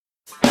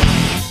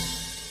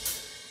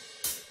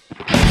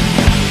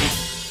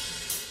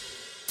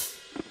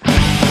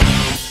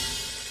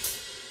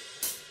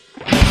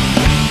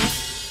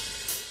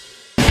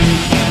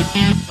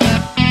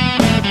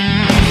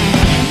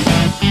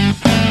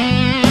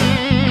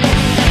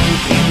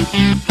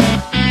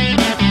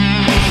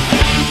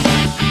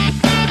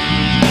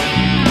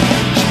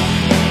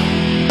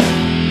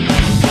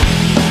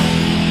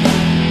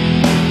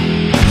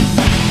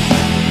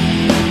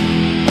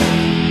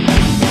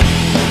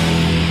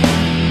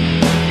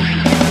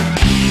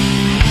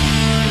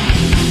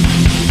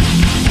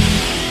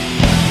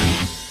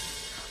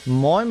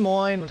Moin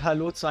Moin und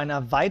hallo zu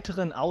einer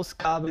weiteren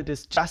Ausgabe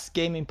des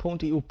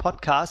justgaming.eu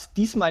Podcast.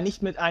 Diesmal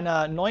nicht mit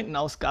einer 9.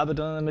 Ausgabe,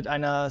 sondern mit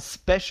einer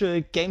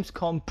Special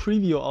GamesCom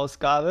Preview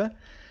Ausgabe.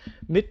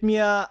 Mit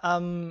mir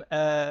am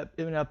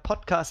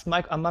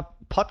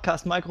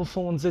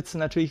Podcast-Mikrofon sitzen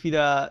natürlich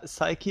wieder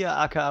Saikir,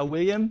 aka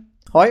William.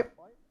 Hoi.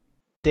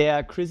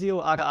 Der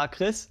Chrisio, aka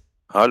Chris.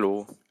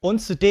 Hallo. Und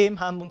zudem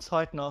haben wir uns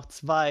heute noch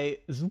zwei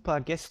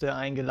super Gäste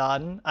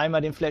eingeladen.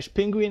 Einmal den Flash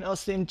Penguin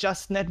aus dem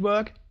Just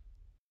Network.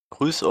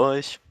 Grüß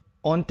euch.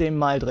 Und den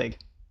Maldric.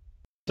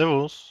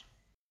 Servus.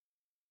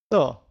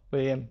 So,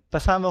 William,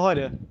 was haben wir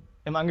heute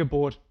im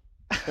Angebot?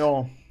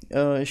 Ja,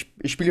 ich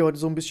spiele heute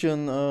so ein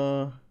bisschen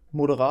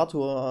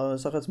Moderator.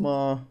 Ich sag jetzt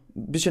mal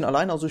ein bisschen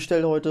allein. Also ich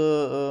stelle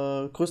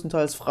heute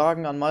größtenteils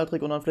Fragen an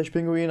Maldric und an Flash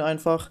Penguin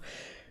einfach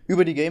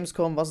über die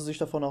Gamescom, was sie sich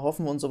davon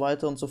erhoffen und so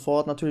weiter und so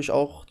fort. Natürlich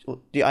auch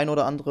die ein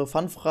oder andere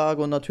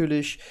Fun-Frage und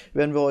natürlich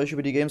werden wir euch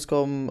über die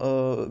Gamescom,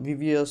 wie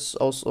wir es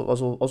aus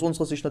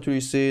unserer Sicht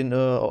natürlich sehen,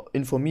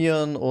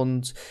 informieren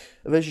und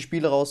welche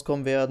Spiele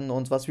rauskommen werden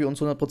und was wir uns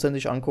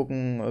hundertprozentig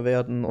angucken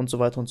werden und so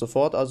weiter und so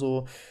fort.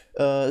 Also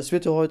es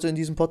wird ja heute in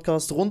diesem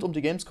Podcast rund um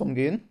die Gamescom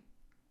gehen.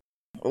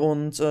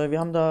 Und wir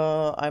haben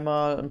da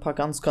einmal ein paar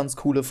ganz, ganz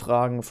coole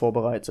Fragen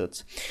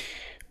vorbereitet.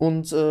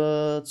 Und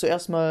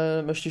zuerst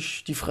mal möchte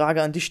ich die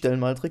Frage an dich stellen,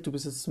 Maldric. Du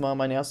bist jetzt mal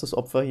mein erstes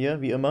Opfer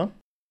hier, wie immer.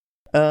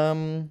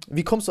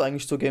 Wie kommst du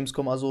eigentlich zur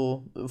Gamescom?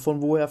 Also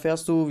von woher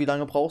fährst du? Wie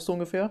lange brauchst du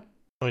ungefähr?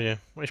 Oh je,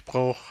 ich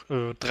brauche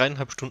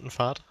 3,5 Stunden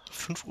Fahrt.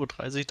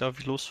 5:30 Uhr darf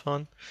ich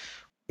losfahren.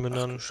 Und bin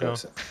dann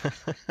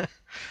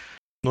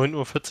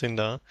 9:14 Uhr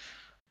da.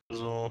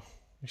 Also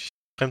ich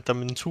bremse da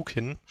mit dem Zug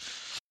hin.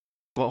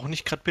 Aber auch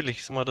nicht gerade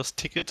billig. Sag mal, das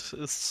Ticket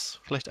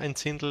ist vielleicht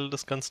 1/10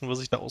 des Ganzen,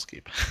 was ich da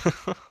ausgebe.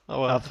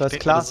 Aber First ich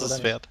denke, Class, das ist oder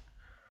es wert.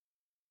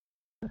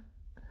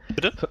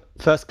 Bitte?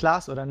 First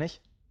Class, oder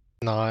nicht?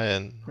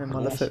 Nein. Ja,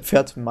 hallo.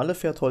 Malle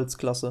fährt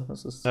Holzklasse.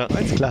 Das ist Ja,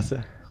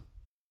 Holzklasse.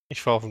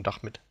 ich fahre auf dem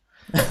Dach mit.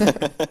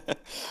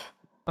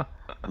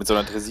 Mit so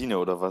einer Dresine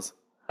oder was?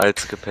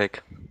 Als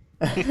Gepäck.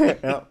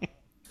 ja.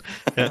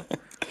 Ja.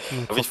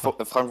 Darf ich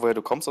fragen, woher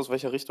du kommst, aus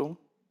welcher Richtung?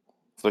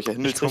 Aus welcher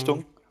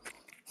Himmelsrichtung?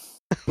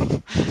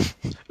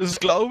 Ist,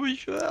 glaube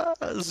ich,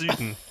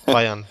 Süden.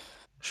 Bayern.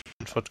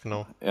 Stuttgart,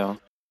 genau. Ja.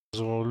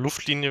 Also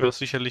Luftlinie wäre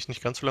sicherlich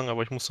nicht ganz so lang,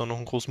 aber ich muss da noch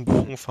einen großen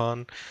Bogen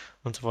fahren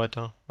und so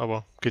weiter.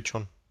 Aber geht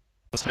schon.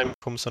 Das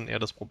Heimkommen ist dann eher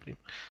das Problem.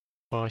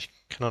 Aber ich,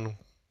 keine Ahnung,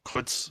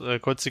 kreuz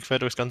die quer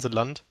durchs ganze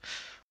Land.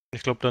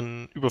 Ich glaube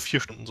dann über 4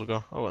 Stunden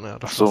sogar. Aber naja,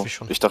 das schaffe ich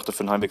schon. Ich dachte, für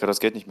einen Heimweg hat das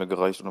Geld nicht mehr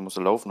gereicht und dann musst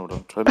du laufen oder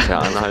Der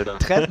Anhalter.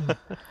 Treppen,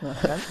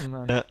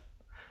 Mann. Ja.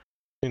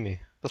 Nee,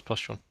 das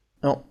passt schon.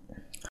 Ja.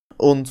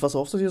 Und was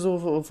erhoffst du dir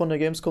so von der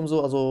Gamescom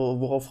so? Also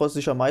worauf freust du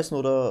dich am meisten?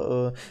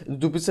 Oder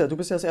du bist ja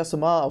das erste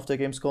Mal auf der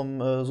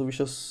Gamescom, so wie ich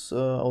das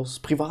aus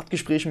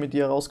Privatgesprächen mit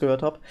dir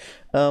rausgehört habe.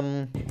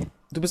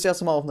 Du bist das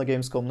erste Mal auf einer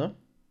Gamescom, ne?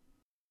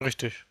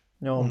 Richtig.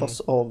 Ja, und was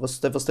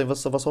hoffst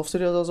du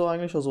dir da so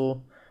eigentlich?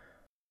 Also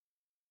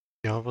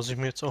Ja, was ich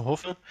mir jetzt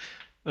erhoffe,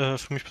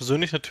 für mich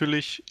persönlich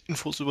natürlich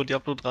Infos über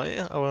Diablo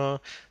 3,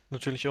 aber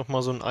natürlich auch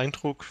mal so ein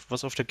Eindruck,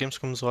 was auf der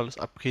Gamescom so alles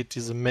abgeht,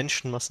 diese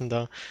Menschenmassen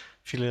da.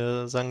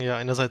 Viele sagen ja,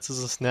 einerseits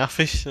ist es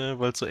nervig,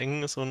 weil es so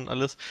eng ist und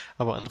alles,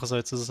 aber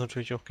andererseits ist es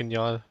natürlich auch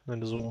genial,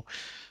 wenn du so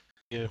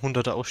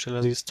hunderte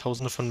Aussteller siehst,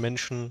 tausende von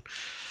Menschen.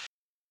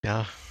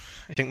 Ja,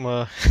 ich denke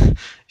mal,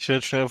 ich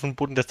werde schnell auf den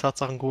Boden der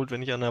Tatsachen geholt,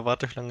 wenn ich an der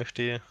Warteschlange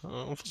stehe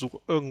und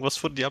versuche irgendwas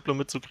von Diablo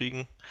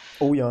mitzukriegen.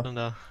 oh ja. Und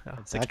da, ja,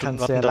 6 Stunden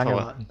kannst du ja warten darf, lange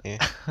aber warten. nee.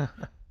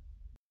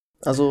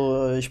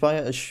 Also ich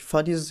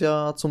fahre dieses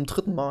Jahr zum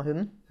 3. Mal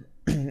hin.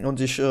 Und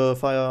ich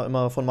fahre ja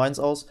immer von Mainz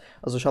aus.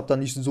 Also ich habe da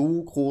nicht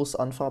so groß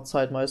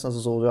Anfahrtzeit meistens, also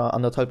so ja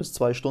 1,5 bis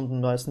 2 Stunden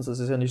meistens. Das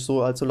ist ja nicht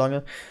so allzu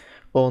lange.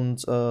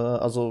 Und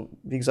also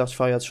wie gesagt, ich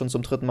fahre jetzt schon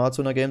zum 3. Mal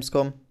zu einer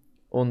Gamescom.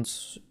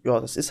 Und ja,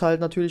 das ist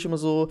halt natürlich immer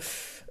so.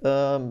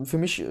 Für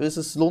mich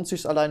lohnt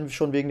sich allein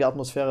schon wegen der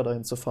Atmosphäre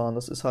dahin zu fahren.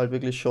 Das ist halt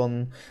wirklich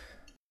schon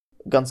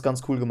ganz,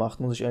 ganz cool gemacht,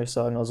 muss ich ehrlich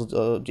sagen.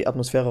 Also die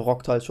Atmosphäre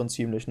rockt halt schon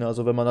ziemlich, ne?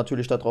 Also wenn man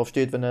natürlich da drauf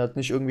steht, wenn du halt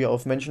nicht irgendwie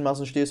auf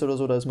Menschenmassen stehst oder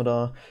so, da ist man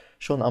da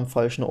schon am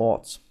falschen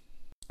Ort.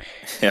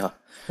 Ja.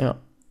 Ja.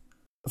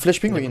 Flash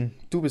Penguin,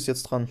 du bist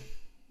jetzt dran.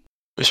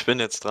 Ich bin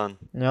jetzt dran.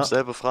 Ja.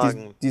 Selbe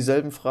Fragen,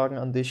 Dieselben Fragen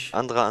an dich.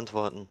 andere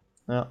Antworten.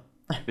 Ja.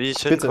 Wie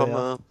ich Bitte, hinkomme,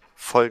 ja.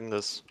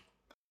 Folgendes.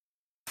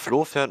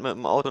 Flo fährt mit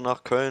dem Auto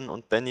nach Köln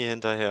und Benny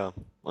hinterher.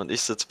 Und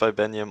ich sitze bei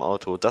Benny im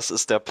Auto. Das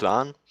ist der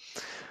Plan.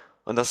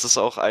 Und das ist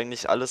auch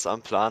eigentlich alles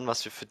am Plan,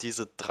 was wir für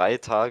diese 3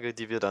 Tage,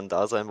 die wir dann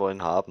da sein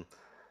wollen, haben.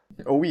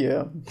 Oh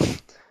yeah.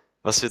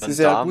 Was wir Das dann ist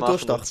ja da gut machen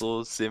durchdacht. und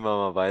so, sehen wir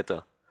mal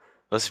weiter.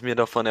 Was ich mir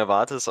davon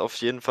erwarte, ist auf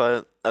jeden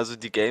Fall, also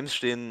die Games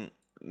stehen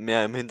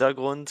mehr im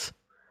Hintergrund.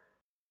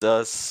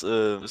 Es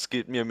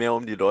geht mir mehr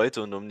um die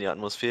Leute und um die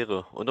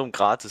Atmosphäre und um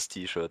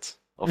Gratis-T-Shirts.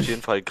 Auf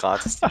jeden Fall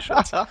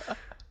Gratis-T-Shirts.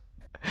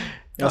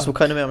 Hast du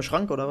keine mehr im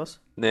Schrank, oder was?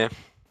 Nee,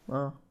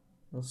 Ah,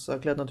 das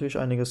erklärt natürlich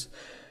einiges.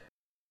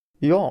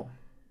 Ja,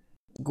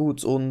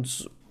 gut.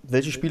 Und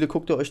welche Spiele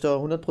guckt ihr euch da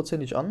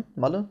hundertprozentig an?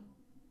 Malle?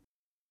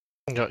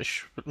 Ja,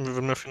 ich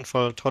würde mir auf jeden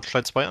Fall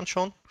Torchlight 2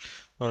 anschauen.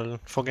 weil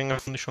Vorgänger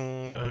finde ich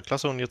schon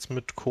klasse und jetzt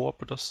mit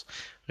Koop das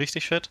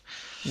richtig fett.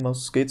 Um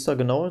was geht's da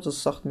genau?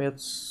 Das sagt mir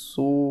jetzt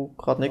so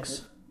gerade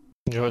nix.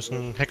 Ja, ist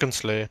ein Hack and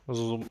Slay.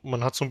 Also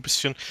man hat so ein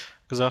bisschen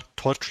gesagt,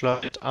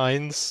 Torchlight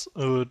 1,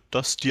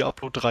 das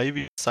Diablo 3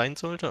 wie es sein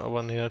sollte,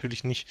 aber nee,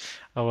 natürlich nicht.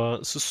 Aber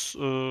es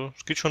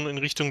geht schon in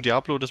Richtung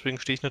Diablo, deswegen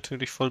stehe ich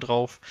natürlich voll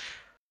drauf.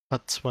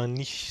 Hat zwar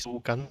nicht so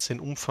ganz den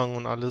Umfang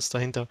und alles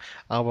dahinter,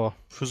 aber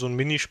für so ein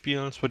Minispiel,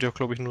 es wird ja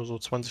glaube ich nur so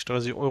 20,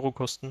 30 Euro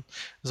kosten,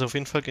 ist auf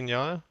jeden Fall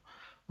genial.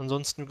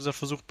 Ansonsten, wie gesagt,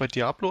 versucht bei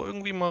Diablo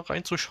irgendwie mal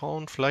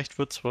reinzuschauen. Vielleicht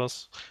wird's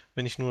was.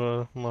 Wenn ich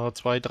nur mal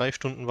 2, 3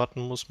 Stunden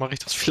warten muss, mache ich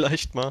das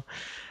vielleicht mal.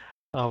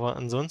 Aber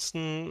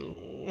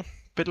ansonsten,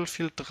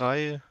 Battlefield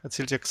 3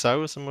 erzählt ja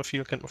Xyrus immer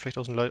viel, kennt man vielleicht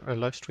aus dem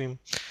Livestream.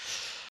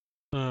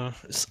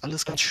 Ist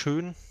alles ganz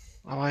schön,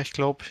 aber ich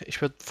glaube,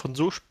 ich werde von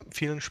so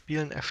vielen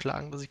Spielen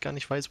erschlagen, dass ich gar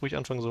nicht weiß, wo ich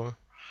anfangen soll.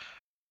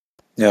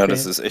 Ja, Okay.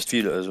 das ist echt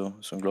viel, also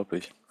ist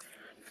unglaublich.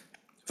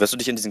 Wirst du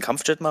dich in diesen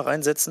Kampfjet mal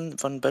reinsetzen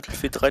von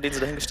Battlefield 3, den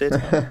sie dahingestellt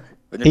haben?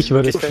 Wenn du Ich die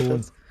würde es Möglichkeit tun.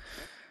 hast?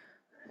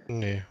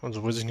 Nee,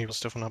 also weiß ich nicht, was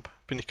ich davon habe.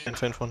 Bin ich kein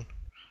Fan von.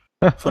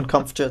 Von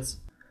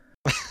Kampfjets.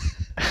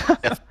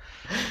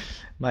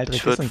 Maldric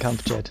Ich ist würd- ein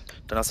Kampfjet.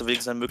 Dann hast du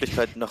wenigstens eine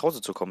Möglichkeit, nach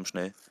Hause zu kommen,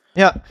 schnell.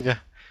 Ja, Ja.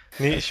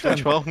 Nee, ich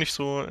war auch nicht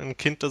so ein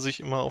Kind, dass ich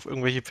immer auf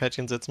irgendwelche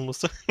Pferdchen setzen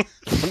musste.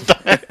 Von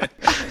daher.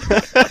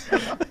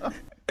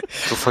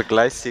 Du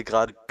vergleichst hier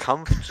gerade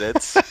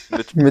Kampfjets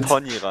mit Mit-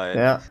 Ponyreiten.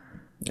 Ja.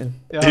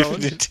 ja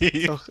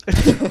Definitiv. Und?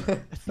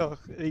 Ist doch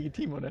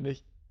legitim, oder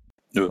nicht?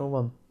 Nö. Oh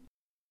Mann.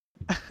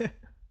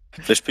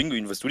 Vielleicht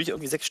Pinguin, wirst du dich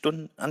irgendwie 6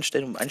 Stunden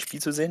anstellen, um ein Spiel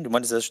zu sehen? Du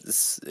meintest, das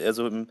ist eher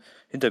so im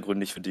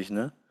hintergründig für dich,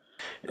 ne?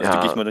 Also da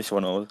Ja. gehe ich mal nicht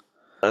von aus.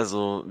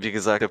 Also, wie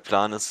gesagt, der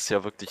Plan ist es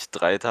ja wirklich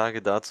 3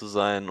 Tage da zu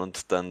sein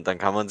und dann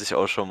kann man sich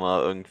auch schon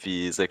mal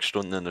irgendwie 6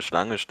 Stunden in eine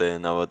Schlange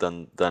stellen, aber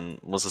dann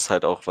muss es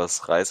halt auch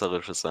was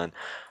Reißerisches sein.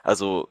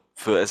 Also,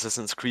 für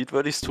Assassin's Creed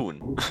würde ich es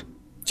tun.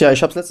 Tja,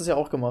 ich habe es letztes Jahr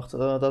auch gemacht.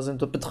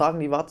 Betragen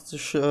die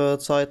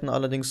Wartezeiten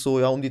allerdings so,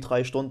 ja, um die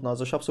 3 Stunden.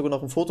 Also ich habe sogar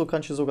noch ein Foto,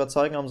 kann ich dir sogar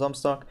zeigen am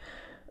Samstag.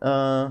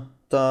 Ja.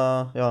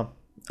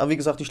 Aber wie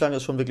gesagt, die Schlange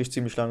ist schon wirklich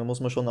ziemlich lange, muss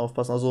man schon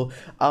aufpassen. Also,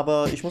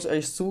 aber ich muss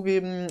ehrlich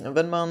zugeben,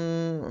 wenn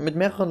man mit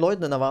mehreren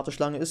Leuten in der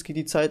Warteschlange ist, geht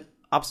die Zeit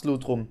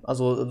absolut rum.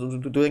 Also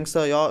du denkst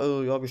da, ja,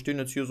 wir stehen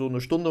jetzt hier so eine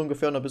Stunde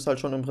ungefähr und da bist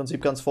halt schon im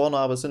Prinzip ganz vorne,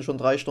 aber es sind schon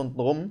 3 Stunden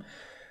rum.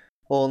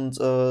 Und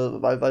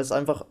weil es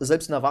einfach,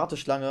 selbst in der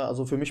Warteschlange,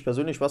 also für mich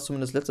persönlich war es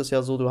zumindest letztes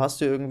Jahr so, du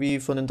hast dir irgendwie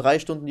von den 3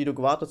 Stunden, die du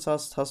gewartet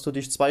hast, hast du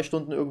dich 2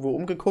 Stunden irgendwo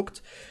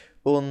umgeguckt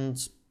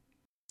und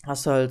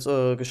hast halt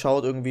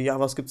geschaut irgendwie, ja,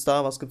 was gibt's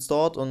da, was gibt's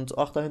dort und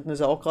ach, da hinten ist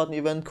ja auch gerade ein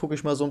Event, gucke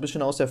ich mal so ein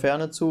bisschen aus der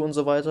Ferne zu und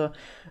so weiter.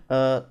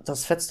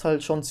 Das fetzt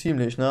halt schon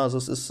ziemlich, ne? Also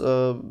es ist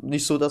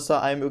nicht so, dass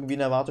da einem irgendwie in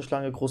der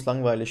Warteschlange groß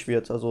langweilig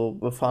wird. Also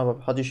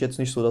hatte ich jetzt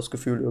nicht so das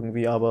Gefühl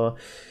irgendwie, aber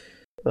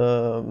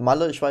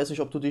Malle, ich weiß nicht,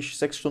 ob du dich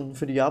 6 Stunden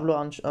für Diablo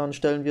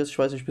anstellen wirst. Ich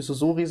weiß nicht, bist du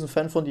so riesen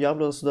Fan von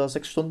Diablo, dass du da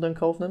 6 Stunden in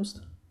Kauf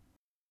nimmst?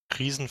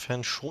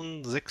 Riesenfan,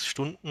 schon 6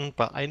 Stunden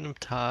bei einem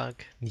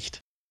Tag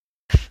nicht.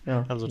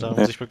 Ja. Also da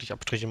muss ich wirklich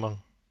Abstriche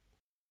machen.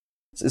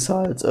 Es ist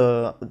halt,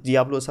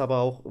 Diablo ist aber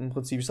auch im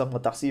Prinzip, ich sag mal,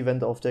 das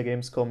Event auf der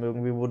Gamescom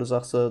irgendwie, wo du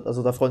sagst,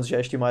 also da freuen sich ja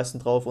echt die meisten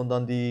drauf und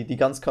dann die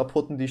ganz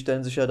kaputten, die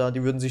stellen sich ja da,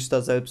 die würden sich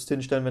da selbst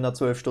hinstellen, wenn da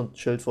 12 Stunden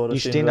Schild vor der Die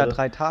stehen stehen da würde.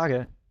 3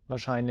 Tage,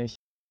 wahrscheinlich.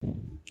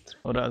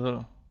 Oder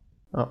also.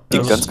 Ja. Die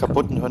Ja, ganz das-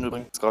 kaputten hören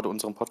übrigens gerade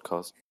unseren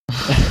Podcast.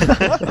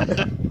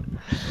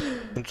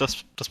 Und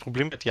das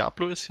Problem bei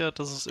Diablo ist ja,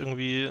 dass es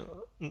irgendwie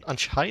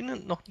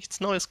anscheinend noch nichts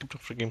Neues gibt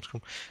auf der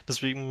Gamescom.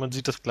 Deswegen, man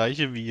sieht das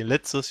gleiche wie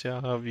letztes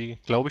Jahr, wie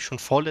glaube ich schon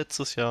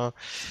vorletztes Jahr.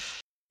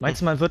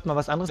 Meinst du, man wird mal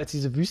was anderes als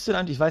diese Wüste?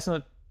 Ich weiß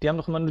nur, die haben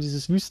doch immer nur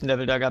dieses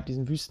Wüstenlevel da gehabt,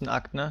 diesen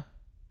Wüstenakt, ne?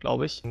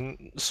 Glaube ich.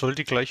 Es soll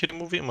die gleiche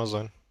Demo wie immer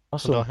sein. Ach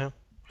Von so. daher,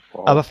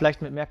 Wow. Aber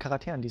vielleicht mit mehr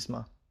Charakteren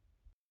diesmal.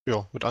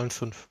 ja, mit allen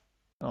 5.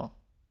 Ja.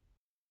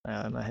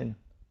 Naja, immerhin.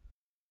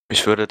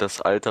 Mich würde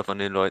das Alter von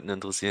den Leuten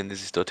interessieren, die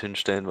sich dorthin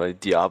stellen, weil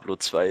Diablo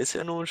 2 ist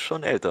ja nun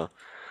schon älter.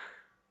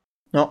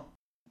 Ja.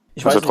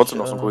 Ich Das ist weiß ja trotzdem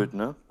nicht, noch so ein Kult,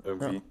 ne?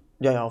 Irgendwie.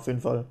 Ja, auf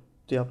jeden Fall.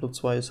 Diablo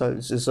 2 ist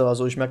halt,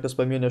 also ich merke das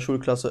bei mir in der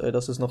Schulklasse, ey,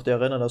 das ist noch der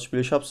Renner, das Spiel.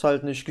 Ich hab's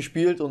halt nicht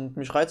gespielt und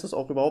mich reizt es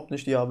auch überhaupt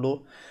nicht,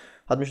 Diablo.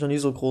 Hat mich noch nie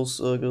so groß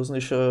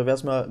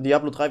gerissen.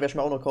 Diablo 3 werde ich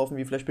mir auch noch kaufen,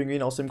 wie vielleicht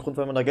Pinguin, aus dem Grund,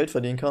 weil man da Geld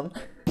verdienen kann.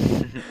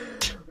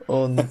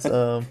 Und,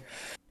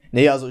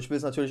 nee, also ich will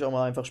es natürlich auch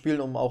mal einfach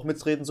spielen, um auch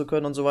mitreden zu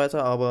können und so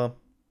weiter, aber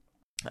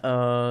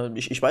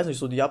ich weiß nicht,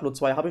 so Diablo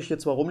 2 habe ich hier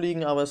zwar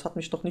rumliegen, aber es hat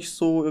mich noch nicht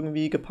so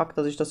irgendwie gepackt,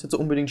 dass ich das jetzt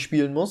unbedingt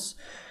spielen muss.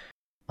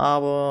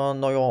 Aber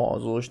naja,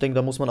 also ich denke,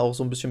 da muss man auch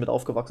so ein bisschen mit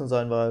aufgewachsen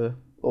sein, weil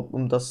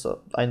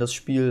das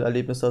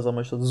Spielerlebnis da, sagen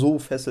wir mal, so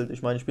fesselt.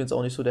 Ich meine, ich bin jetzt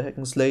auch nicht so der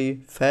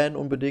Hack'n'Slay-Fan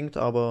unbedingt,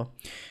 aber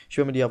ich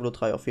werde mir Diablo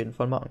 3 auf jeden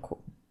Fall mal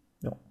angucken.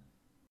 Ja,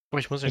 Aber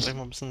ich muss ja gleich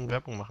mal ein bisschen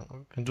Werbung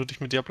machen. Wenn du dich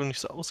mit Diablo nicht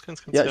so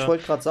auskennst, kannst ja du ich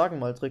wollte gerade sagen,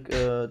 Maldric,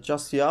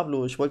 Just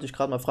Diablo, ich wollte dich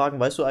gerade mal fragen,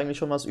 weißt du eigentlich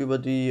schon was über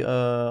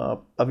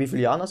ab wie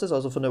vielen Jahren das ist?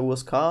 Also von der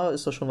USK,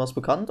 ist da schon was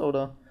bekannt,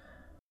 oder?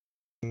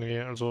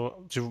 Nee,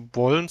 also sie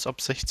wollen es ab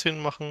 16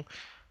 machen,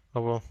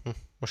 aber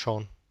mal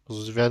schauen.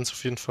 Also sie werden es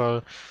auf jeden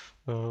Fall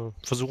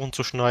versuchen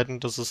zu schneiden,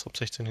 dass es ab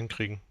 16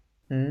 hinkriegen.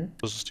 Mhm.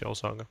 Das ist die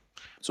Aussage.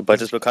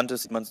 Sobald es bekannt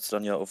ist, sieht man es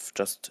dann ja auf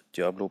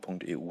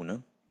justdiablo.eu,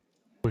 ne?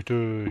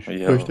 Richtig.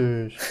 Ja.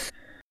 Richtig.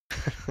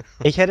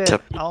 Ich hätte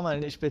auch mal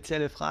eine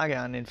spezielle Frage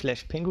an den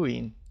Flash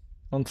Pinguin.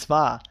 Und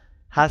zwar,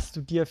 hast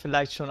du dir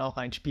vielleicht schon auch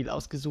ein Spiel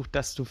ausgesucht,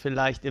 das du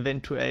vielleicht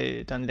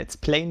eventuell dann Let's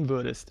Playen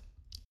würdest?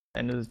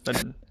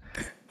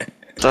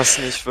 Das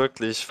nicht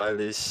wirklich, weil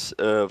ich,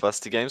 was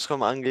die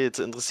Gamescom angeht,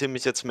 interessieren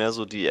mich jetzt mehr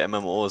so die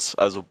MMOs,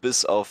 also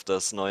bis auf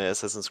das neue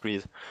Assassin's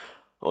Creed.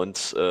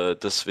 Und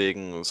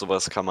deswegen,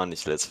 sowas kann man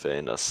nicht Let's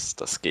Playen, das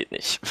geht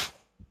nicht.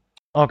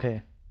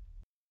 Okay.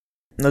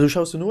 Na, du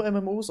schaust dir nur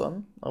MMOs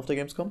an auf der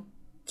Gamescom?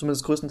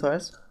 Zumindest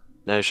größtenteils?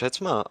 Na, ich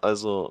schätze mal,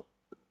 also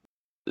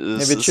Ja,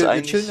 es wir ist chillen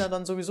eigentlich. ja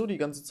dann sowieso die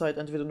ganze Zeit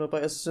entweder nur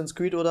bei Assassin's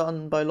Creed oder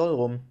bei LoL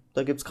rum.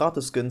 Da gibt's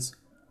Gratis-Skins.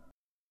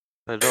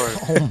 Bei LOL.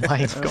 Oh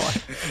mein Gott.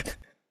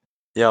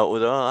 Ja,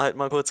 oder halt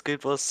mal kurz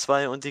Guild Wars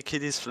 2 und die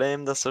Kiddies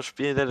flamen, dass das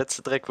Spiel der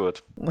letzte Dreck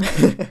wird. Das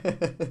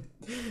wäre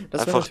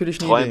Einfach natürlich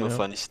eine Träume Idee, ja.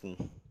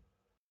 vernichten.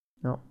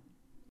 Ja.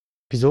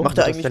 Wieso? Macht er Wird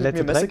das eigentlich der mit mir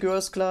letzte Dreck?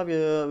 Messe-Girls klar?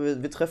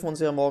 Wir treffen uns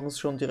ja morgens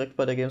schon direkt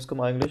bei der Gamescom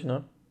eigentlich,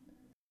 ne?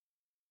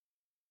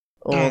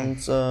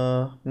 Und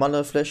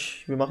Malle,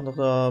 Flash, wir machen doch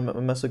da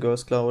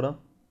Messe-Girls klar, oder?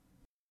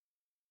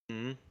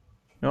 Mhm.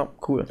 Ja,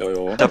 cool. Ja.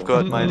 Ich hab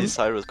gehört, Mhm. Miley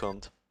Cyrus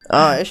kommt.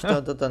 Ah, echt?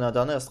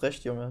 Dann erst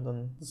recht,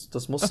 Junge.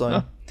 Das muss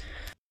sein.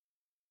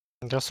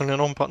 Da sollen ja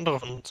noch ein paar andere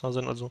von uns da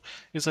sein. Also,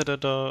 ihr seid ja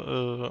da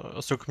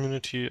aus der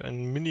Community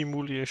ein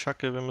Mini-Muli,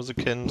 Schacke, wenn man sie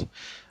kennt.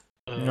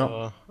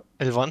 Ja.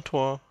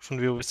 Elvantor von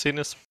WoW10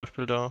 ist zum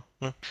Beispiel da.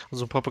 Ne?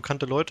 Also ein paar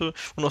bekannte Leute.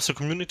 Und aus der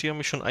Community haben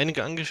mich schon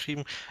einige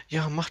angeschrieben.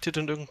 Ja, macht ihr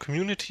denn irgendein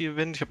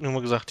Community-Event? Ich habe nur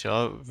mal gesagt,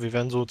 ja, wir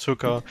werden so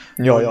circa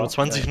Ja,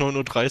 9:20 ja.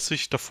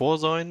 9:30 davor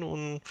sein.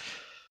 Und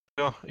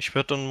ja, ich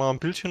werde dann mal ein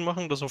Bildchen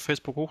machen, das auf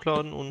Facebook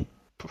hochladen und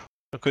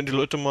da können die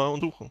Leute mal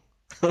suchen.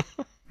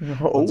 Ja,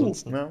 oh,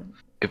 Ansonsten. ja.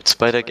 Gibt's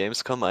bei der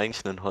Gamescom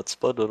eigentlich einen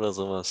Hotspot oder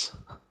sowas?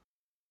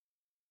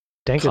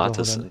 Denke doch,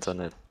 Gratis oder?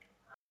 Internet.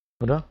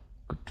 Oder?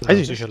 Ja, Weiß ich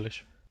nicht.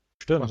 sicherlich.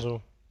 Stimmt.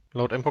 Also,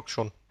 laut Mbox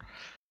schon.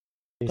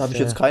 Da habe ich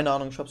jetzt keine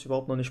Ahnung, ich habe es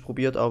überhaupt noch nicht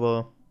probiert,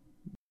 aber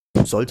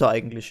sollte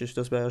eigentlich.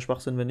 Das wäre ja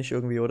Schwachsinn, wenn nicht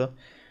irgendwie, oder?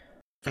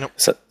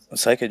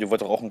 Psyche, du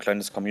wolltest auch ein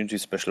kleines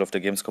Community-Special auf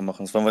der Gamescom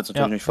machen. Das wollen wir jetzt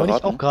natürlich nicht wollte ich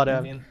verraten. auch gerade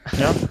erwähnen.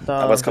 Ja,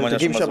 Aber das kann man da ja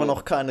gebe schon ich mal aber so-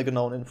 noch keine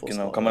genauen Infos.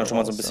 Genau, kann man schon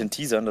mal so ein raus, bisschen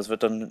teasern. Das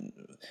wird dann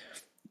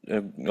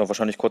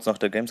wahrscheinlich kurz nach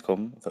der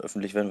Gamescom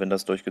veröffentlicht werden, wenn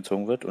das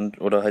durchgezogen wird.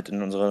 Oder halt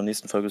in unserer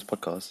nächsten Folge des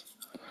Podcasts.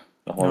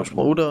 Nochmal Ja,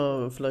 besprochen.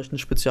 oder vielleicht ein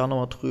Spezial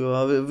nochmal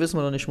drüber. Wissen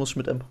wir noch nicht, muss ich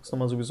mit Mpox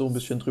nochmal sowieso ein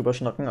bisschen drüber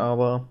schnacken,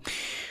 aber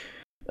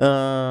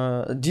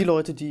die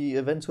Leute, die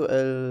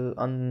eventuell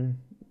an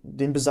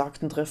den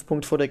besagten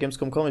Treffpunkt vor der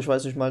Gamescom kommen, ich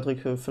weiß nicht,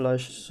 Maldric,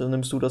 vielleicht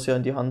nimmst du das ja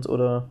in die Hand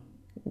oder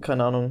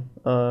keine Ahnung,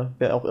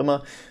 wer auch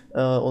immer,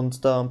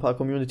 und da ein paar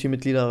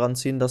Community-Mitglieder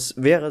ranziehen.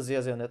 Das wäre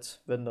sehr, sehr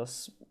nett, wenn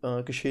das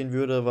geschehen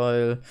würde,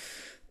 weil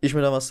ich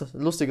mir da was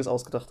Lustiges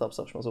ausgedacht habe,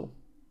 sag ich mal so.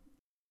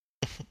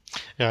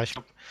 Ja, ich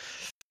glaube,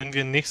 wenn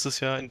wir nächstes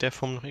Jahr in der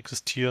Form noch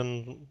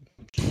existieren,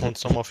 müssen wir uns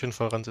da mal auf jeden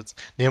Fall ransetzen.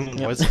 Nee, man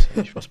Ja. weiß es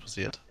ja nicht, was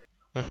passiert.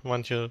 Ne?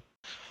 Manche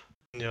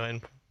sind ja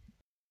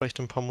vielleicht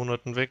in ein paar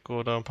Monaten weg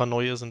oder ein paar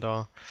neue sind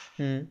da.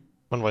 Hm.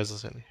 Man weiß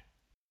es ja nicht.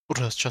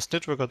 Oder das Just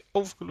Network hat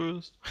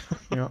aufgelöst.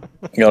 Ja.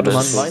 Ja, das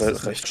Man ist weiß so es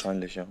recht nicht.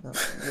 wahrscheinlich, ja. Ja,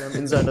 wir haben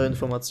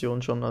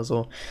Insider-Informationen schon,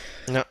 also.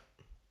 Ja.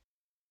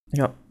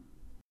 Ja.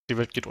 Die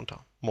Welt geht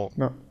unter.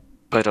 Morgen.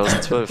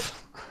 2012.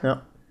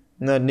 Ja.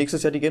 Na,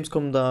 nächstes Jahr die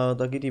Gamescom, da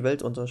geht die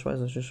Welt unter, ich weiß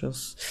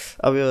nicht.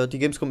 Aber die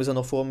Gamescom ist ja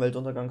noch vor dem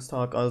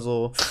Weltuntergangstag,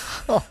 also.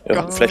 Oh,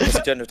 Ja, Gott. vielleicht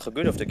passiert ja eine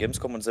Tragödie auf der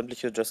Gamescom und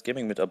sämtliche Just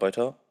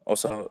Gaming-Mitarbeiter,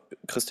 außer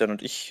Christian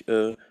und ich,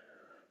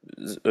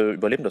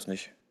 überleben das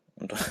nicht.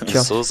 Und dann,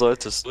 Tja. So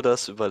solltest du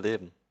das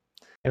überleben.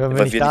 Ja, wenn wir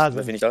weil, nicht wir da nicht,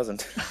 weil wir sind. nicht da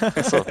sind.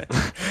 Achso.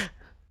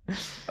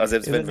 Aber selbst Wir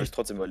wenn, sind würde ich nicht-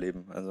 trotzdem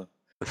überleben. Also.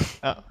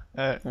 Ja,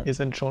 wir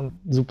sind schon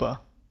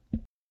super.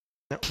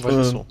 Ja,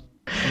 weiter so.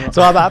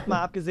 So, aber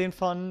mal abgesehen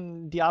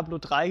von Diablo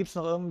 3, gibt es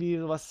noch irgendwie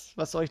sowas,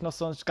 was euch noch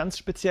so ganz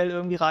speziell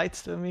irgendwie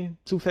reizt, irgendwie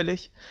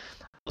zufällig?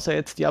 Außer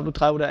jetzt Diablo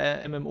 3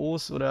 oder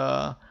MMOs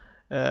oder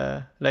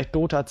vielleicht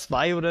Dota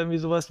 2 oder irgendwie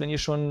sowas, wenn ihr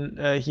schon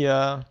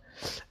hier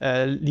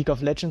League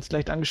of Legends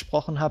vielleicht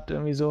angesprochen habt,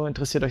 irgendwie so.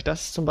 Interessiert euch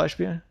das zum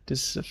Beispiel?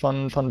 Das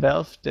von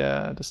Valve,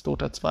 das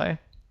Dota 2?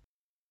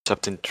 Ich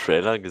habe den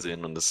Trailer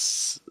gesehen und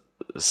es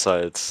ist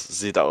halt,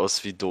 sieht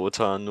aus wie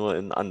Dota, nur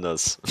in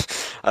anders.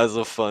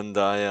 Also von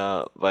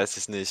daher weiß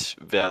ich nicht,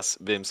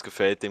 wem es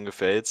gefällt, dem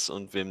gefällt's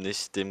und wem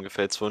nicht, dem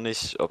gefällt's wohl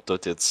nicht. Ob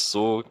dort jetzt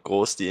so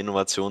groß die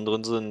Innovationen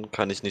drin sind,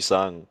 kann ich nicht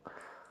sagen.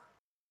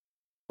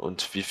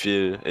 Und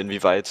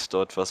inwieweit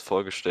dort was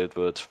vorgestellt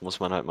wird, muss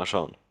man halt mal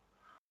schauen.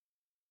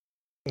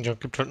 Ja,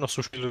 gibt halt noch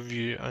so Spiele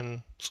wie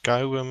ein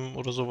Skyrim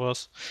oder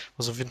sowas,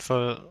 was auf jeden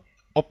Fall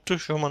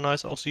optisch immer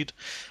nice aussieht,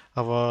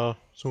 aber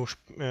so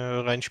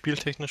rein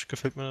spieltechnisch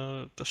gefällt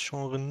mir das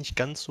Genre nicht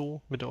ganz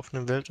so mit der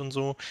offenen Welt und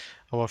so,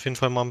 aber auf jeden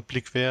Fall mal einen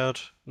Blick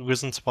wert.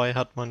 Risen 2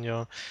 hat man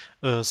ja,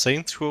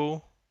 Saints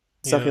Row,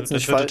 Sag jetzt der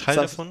nicht dritte falsch. Teil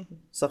davon.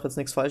 Sag jetzt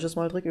nichts Falsches,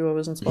 Maldric, über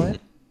Wissen 2.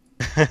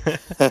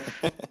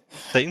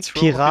 Saints Row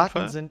auf jeden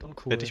Piraten Fall. sind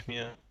uncool. Hätte ich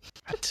mir.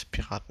 Was?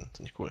 Piraten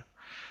sind nicht cool.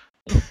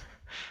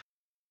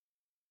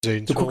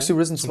 Saints Du guckst Row die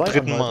Risen zum 2 an,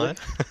 dritten Mal. Maldric?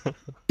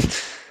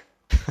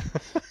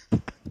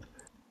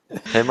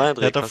 Hey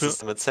Maldric, Ja, was dafür-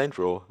 ist denn mit Saint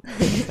Row?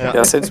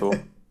 Ja, Saints Row.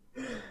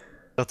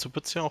 Dazu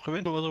wird es ja auch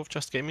eventuell was auf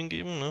Just Gaming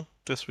geben, ne?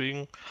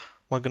 Deswegen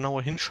mal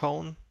genauer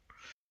hinschauen.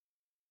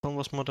 Schauen,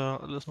 was wir da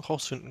alles noch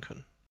rausfinden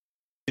können.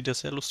 Sieht ja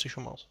sehr lustig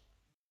schon aus.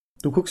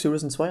 Du guckst die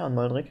Risen 2 an,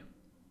 Maldric?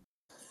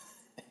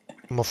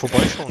 Mal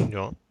vorbeischauen,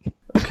 ja.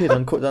 Okay,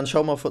 dann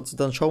schauen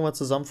wir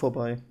zusammen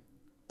vorbei.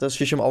 Dass ich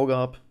dich im Auge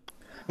hab.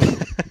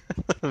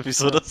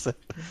 Wieso das denn?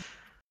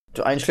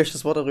 Du ein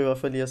schlechtes Wort darüber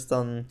verlierst,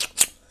 dann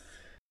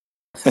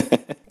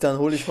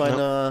hole ich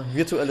meine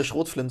virtuelle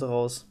Schrotflinte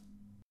raus.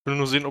 Ich will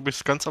nur sehen, ob ich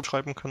es ganz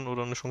abschreiben kann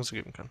oder eine Chance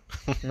geben kann.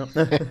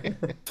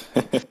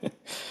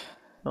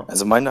 Ja.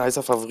 Also mein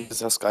heißer Favorit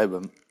ist ja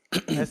Skyrim.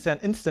 Das ist ja ein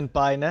Instant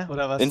Buy, ne?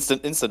 Oder was?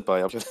 Instant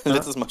Buy, habe ich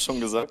letztes Mal schon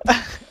gesagt.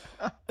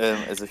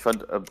 Also ich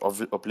fand,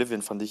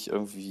 Oblivion fand ich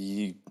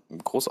irgendwie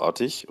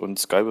großartig und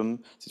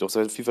Skyrim sieht auch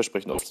sehr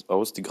vielversprechend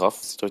aus. Die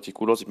Grafik sieht richtig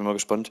gut aus. Ich bin mal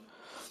gespannt,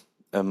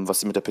 was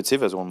sie mit der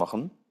PC-Version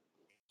machen.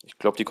 Ich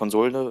glaube, die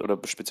Konsole oder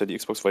speziell die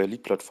Xbox war ja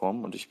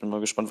Lead-Plattform und ich bin mal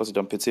gespannt, was sie da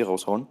am PC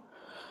raushauen.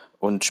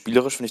 Und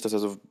spielerisch finde ich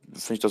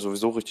das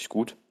sowieso richtig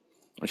gut.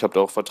 Und ich habe da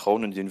auch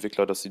Vertrauen in die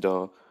Entwickler, dass sie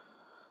da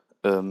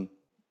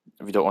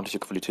wieder ordentliche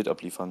Qualität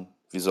abliefern,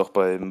 wie sie auch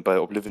bei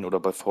Oblivion oder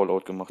bei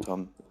Fallout gemacht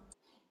haben.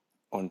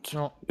 Und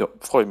Ja. ja,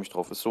 freue ich mich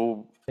drauf. Ist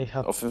so Ich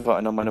habe auf jeden Fall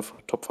einer meiner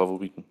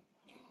Top-Favoriten.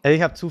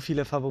 zu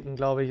viele Favoriten,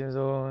 glaube ich.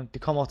 Also, die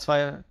kommen auch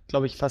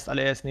glaube ich, fast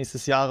alle erst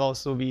nächstes Jahr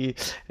raus. So wie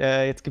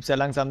jetzt gibt es ja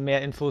langsam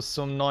mehr Infos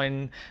zum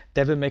neuen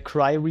Devil May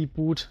Cry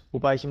Reboot.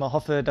 Wobei ich immer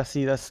hoffe, dass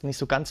sie das nicht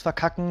so ganz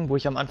verkacken. Wo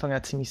ich am Anfang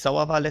ja ziemlich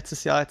sauer war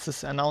letztes Jahr, als sie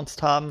es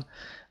announced haben.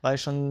 War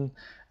ich schon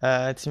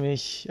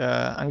ziemlich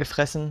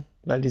angefressen,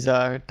 weil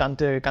dieser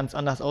Dante ganz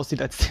anders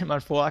aussieht, als den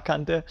man vorher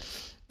kannte.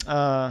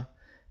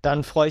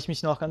 Dann freue ich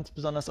mich noch ganz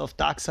besonders auf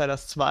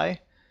Darksiders 2.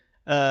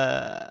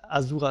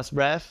 Asuras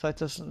Wrath, falls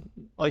das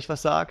euch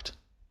was sagt.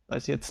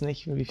 Weiß jetzt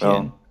nicht,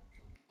 inwiefern.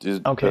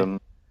 Okay.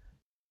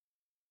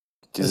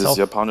 Dieses Ist auch-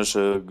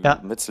 japanische Ja.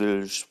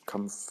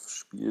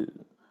 Metzelkampfspiel.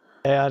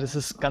 Ja, das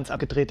ist ganz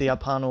abgedrehte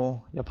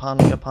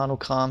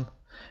Japano-Kram.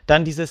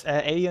 Dann dieses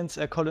Aliens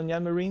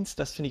Colonial Marines,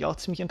 das finde ich auch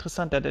ziemlich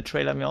interessant. Da hat der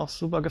Trailer mir auch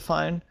super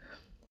gefallen.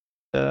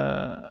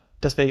 Das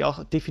werde ich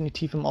auch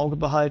definitiv im Auge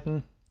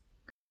behalten.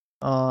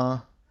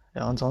 Ja,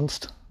 und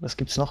sonst, was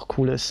gibt's noch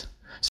Cooles?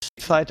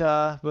 Street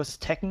Fighter vs.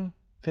 Tekken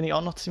finde ich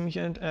auch noch ziemlich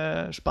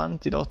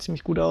spannend. Sieht auch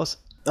ziemlich gut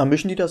aus.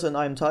 Mischen die das in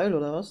einem Teil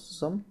oder was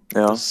zusammen?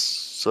 Ja.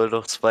 Es soll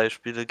doch 2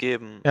 Spiele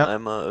geben. Ja.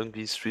 Einmal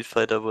irgendwie Street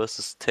Fighter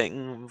vs.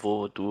 Tekken,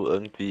 wo du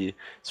irgendwie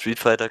Street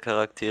Fighter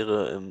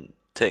Charaktere im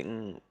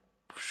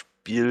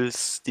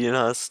Tekken-Spielstil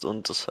hast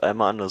und das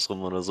einmal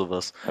andersrum oder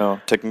sowas. Ja,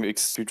 Tekken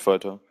X Street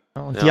Fighter.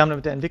 Und Ja. die haben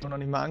mit der Entwicklung noch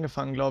nicht mal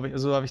angefangen, glaube ich.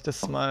 So habe ich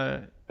das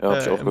mal Ja, hab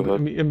ich auch gehört.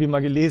 irgendwie mal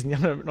gelesen. Die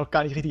haben damit noch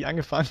gar nicht richtig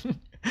angefangen.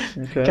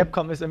 Okay.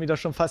 Capcom ist irgendwie doch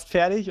schon fast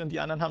fertig und die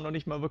anderen haben noch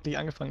nicht mal wirklich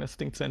angefangen, das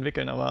Ding zu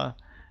entwickeln, aber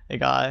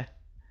egal.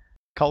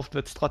 Kauft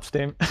wird's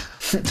trotzdem.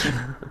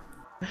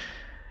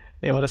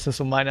 Nee, aber das sind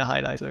so meine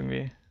Highlights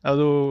irgendwie.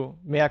 Also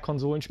mehr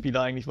Konsolenspiele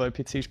eigentlich, weil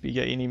PC spiele ich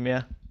ja eh nie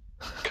mehr.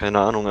 Keine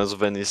Ahnung, also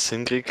wenn ich es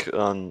hinkrieg,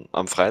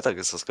 am Freitag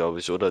ist das, glaube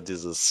ich, oder?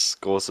 Dieses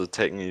große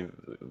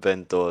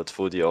Tekken-Event dort,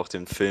 wo die auch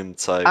den Film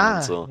zeigen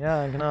und so.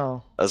 Ja,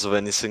 genau. Also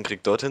wenn ich es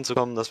hinkrieg, dorthin zu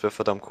kommen, das wäre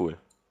verdammt cool.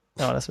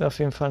 Ja, das wäre auf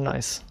jeden Fall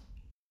nice.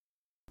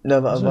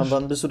 Ja, Also-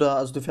 wann bist du da?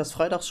 Also du fährst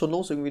freitags schon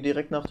los, irgendwie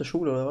direkt nach der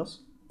Schule oder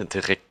was?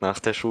 Direkt nach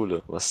der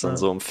Schule, was dann Ja.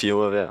 so um 4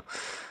 Uhr wäre.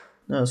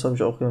 Ja, das habe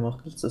ich auch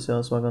gemacht letztes Jahr,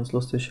 das war ganz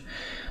lustig.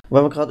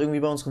 Weil wir gerade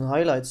irgendwie bei unseren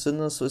Highlights sind,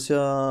 es ist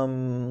ja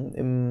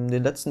in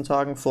den letzten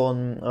Tagen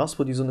von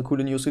Rasputin so eine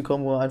coole News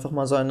gekommen, wo er einfach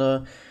mal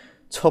seine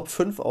Top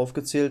 5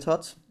 aufgezählt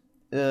hat,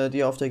 die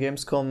er auf der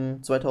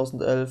Gamescom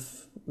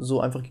 2011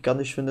 so einfach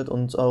gigantisch findet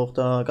und auch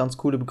da ganz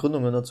coole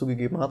Begründungen dazu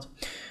gegeben hat.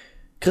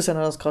 Christian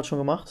hat das gerade schon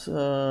gemacht.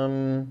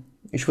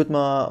 Ich würde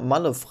mal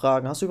Malle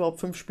fragen, hast du überhaupt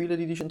 5 Spiele,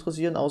 die dich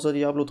interessieren, außer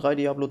Diablo 3,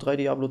 Diablo 3,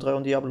 Diablo 3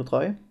 und Diablo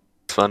 3?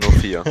 Es waren nur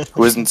 4.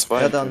 Risen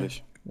 2 Ja, dann.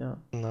 natürlich. Ja.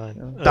 Nein.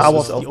 Ja. Star Das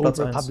Wars, ist auf die Platz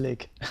Old 1.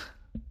 Republic.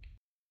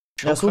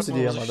 Ich Ja, das schau wusstet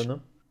grad ihr mal, ja was mal, ich ne?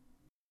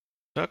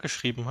 da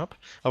geschrieben habe,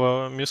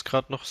 aber mir ist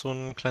gerade noch so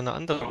ein kleiner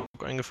anderer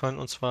eingefallen,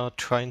 und zwar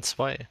Trine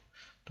 2.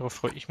 Darauf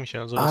freue ich mich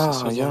ja. Also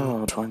das ist ja so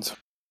ein Twins.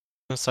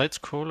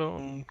 Side-Scroller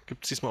und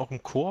gibt es diesmal auch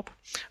im Koop.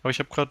 Aber ich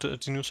habe gerade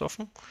die News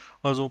offen.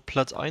 Also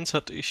Platz 1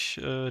 hatte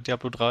ich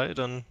Diablo 3,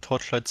 dann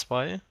Torchlight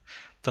 2,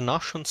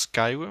 danach schon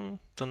Skyrim,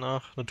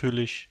 danach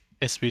natürlich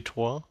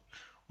SWTOR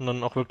und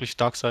dann auch wirklich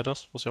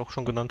Darksiders, was ja auch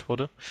schon genannt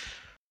wurde.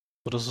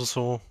 So, das ist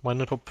so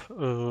meine Top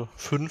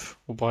 5,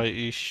 wobei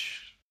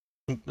ich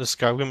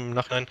Skyrim im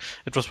Nachhinein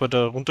etwas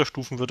weiter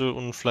runterstufen würde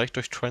und vielleicht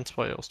durch Trine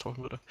 2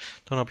 austauschen würde.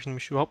 Dann habe ich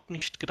nämlich überhaupt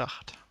nicht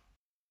gedacht.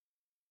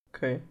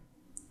 Okay.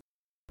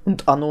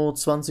 Und Anno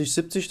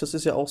 2070, das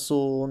ist ja auch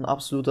so ein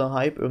absoluter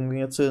Hype irgendwie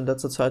jetzt in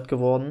letzter Zeit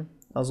geworden.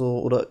 Also,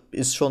 oder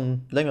ist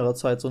schon längere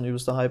Zeit so ein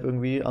übelster Hype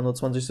irgendwie, Anno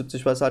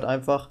 2070, weil es halt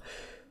einfach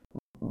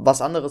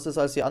was anderes ist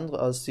als die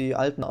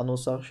alten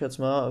Annos, sag ich jetzt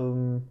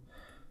mal.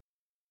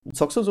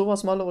 Zockst du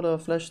sowas mal oder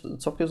vielleicht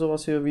zockt ihr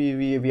sowas hier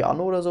wie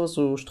Anno oder sowas?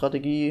 So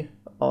Strategie,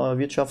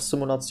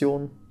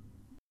 Wirtschaftssimulation?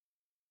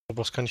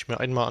 Sowas kann ich mir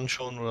einmal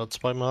anschauen oder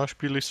zweimal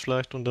spiele ich es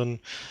vielleicht und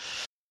dann,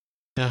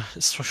 ja,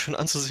 ist zwar schön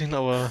anzusehen,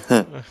 aber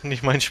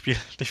nicht mein Spiel,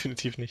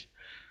 definitiv nicht.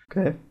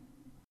 Okay.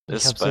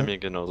 Ist bei mir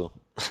genauso.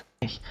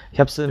 Ich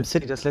habe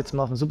SimCity das letzte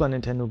Mal auf dem Super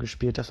Nintendo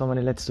gespielt. Das war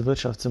meine letzte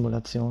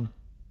Wirtschaftssimulation.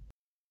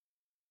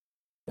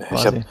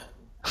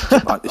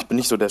 Ich bin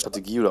nicht so der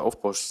Strategie- oder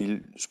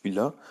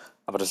Aufbauspieler,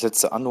 aber das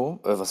letzte Anno,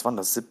 was war denn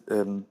das?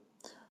 1404.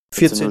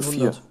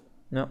 1400.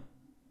 Ja,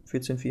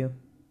 14.4.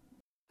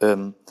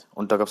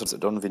 Und da gab es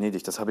jetzt auch in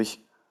Venedig. Das habe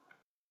ich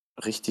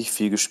richtig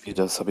viel gespielt.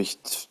 Da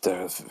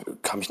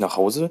kam ich nach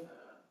Hause,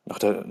 nach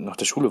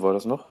der Schule war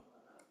das noch,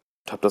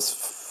 und habe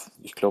das,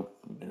 ich glaube,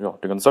 ja,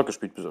 den ganzen Tag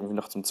gespielt, bis irgendwie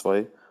nachts um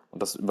 2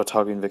 und das über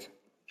Tage hinweg.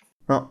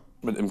 Ja.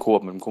 Im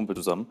Koop mit einem Kumpel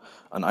zusammen.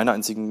 An einer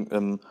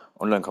einzigen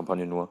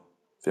Online-Kampagne nur.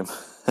 Wir haben,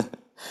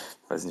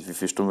 ich weiß nicht, wie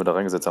viele Stunden wir da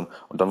reingesetzt haben.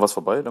 Und dann war es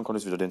vorbei, dann konnte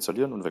ich es wieder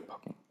deinstallieren und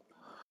wegpacken.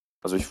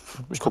 Also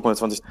ich gucke mir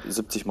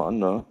 2070 mal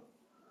an, da.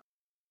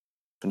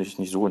 Finde ich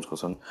nicht so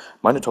interessant.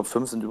 Meine Top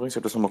 5 sind übrigens, ich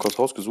habe das nochmal kurz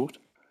rausgesucht.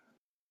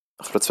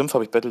 Auf Platz 5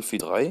 habe ich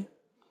Battlefield 3.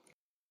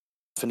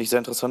 Finde ich sehr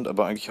interessant,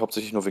 aber eigentlich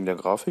hauptsächlich nur wegen der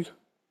Grafik.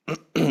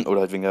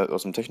 Oder halt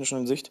aus dem technischen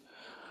Hinsicht.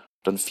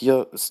 Dann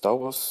 4 Star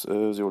Wars,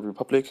 The Old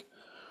Republic.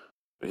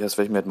 Ja, das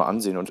werde ich mir halt mal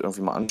ansehen und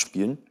irgendwie mal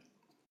anspielen.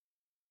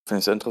 Finde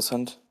ich sehr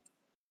interessant.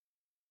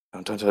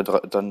 Und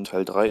dann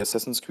Teil 3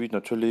 Assassin's Creed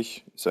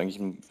natürlich. Ist eigentlich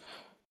ein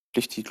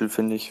Pflichttitel,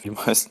 finde ich, wie die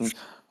meisten.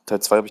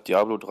 Teil 2 habe ich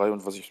Diablo 3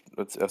 und was ich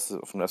als erstes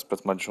auf dem ersten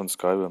Platz meinte, schon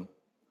Skyrim.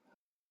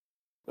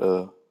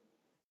 Finde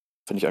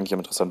ich eigentlich am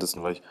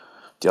interessantesten, weil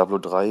Diablo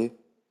 3,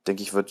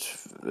 denke ich, wird,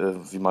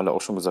 wie Male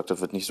auch schon gesagt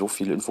hat, wird nicht so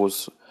viele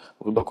Infos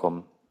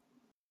rüberkommen.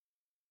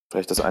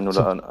 Vielleicht das ein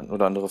oder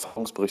andere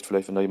Erfahrungsbericht,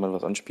 vielleicht, wenn da jemand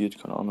was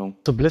anspielt, keine Ahnung.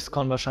 Zu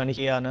BlizzCon wahrscheinlich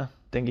eher, ne?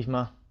 Denke ich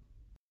mal.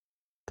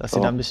 Dass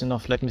sie da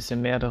vielleicht ein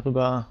bisschen mehr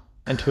darüber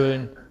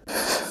enthüllen.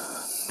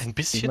 Ein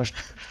bisschen?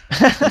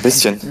 Ein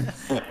bisschen.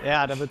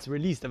 Ja, da wird's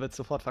released, da wird's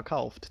sofort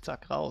verkauft.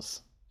 Zack,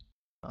 raus.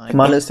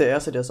 Male ist der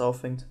Erste, der es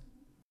auffängt.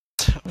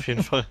 Auf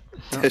jeden Fall.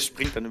 Der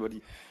springt dann über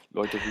die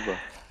Leute rüber.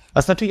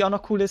 Was natürlich auch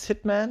noch cool ist,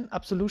 Hitman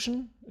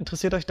Absolution.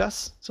 Interessiert euch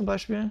das zum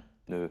Beispiel?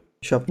 Nö.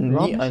 Ich habe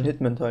nie einen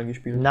Hitman-Teil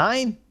gespielt.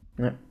 Nein?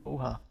 Nee.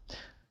 Oha.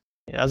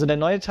 Ja, also der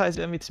neue Teil ist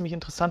irgendwie ziemlich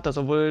interessant,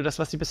 obwohl das,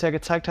 was sie bisher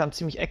gezeigt haben,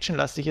 ziemlich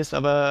actionlastig ist,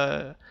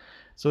 aber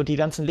so die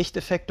ganzen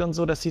Lichteffekte und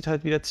so, das sieht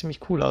halt wieder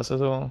ziemlich cool aus.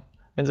 Also,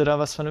 wenn sie da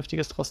was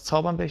Vernünftiges draus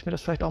zaubern, werde ich mir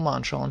das vielleicht auch mal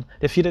anschauen.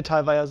 Der 4.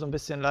 Teil war ja so ein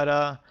bisschen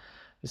leider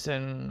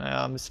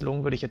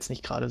misslungen, würde ich jetzt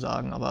nicht gerade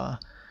sagen, aber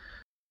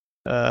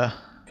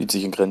Hielt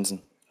sich in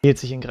Grenzen. hielt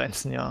sich in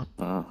Grenzen, ja.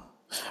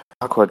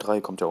 Far Cry 3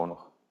 kommt ja auch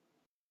noch.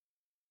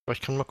 Aber ich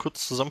kann mal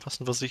kurz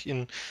zusammenfassen, was ich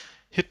in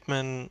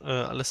Hitman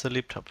alles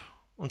erlebt habe.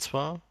 Und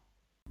zwar,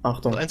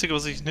 Achtung. das Einzige,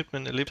 was ich in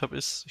Hitman erlebt habe,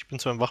 ist, ich bin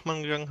zu einem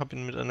Wachmann gegangen, habe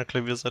ihn mit einer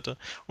Klavierseite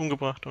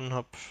umgebracht und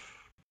habe das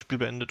Spiel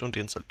beendet und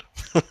deinstalliert.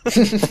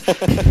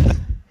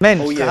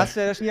 Mensch, Oh da yeah. hast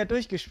du ja das wieder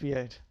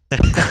durchgespielt.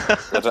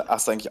 Ja,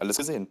 hast du eigentlich alles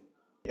gesehen?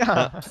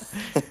 Ja.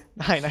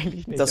 Nein,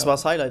 eigentlich nicht. Das aber- war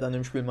das Highlight an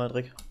dem Spiel,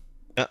 Maldric.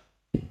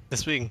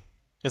 Deswegen.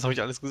 Jetzt habe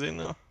ich alles gesehen,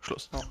 ja,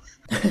 Schluss.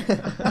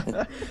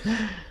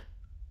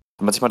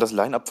 Wenn man sich mal das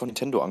Line-Up von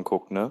Nintendo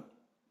anguckt, ne?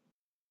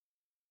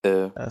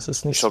 Das ist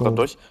Ich nicht schau so. gerade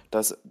durch. Da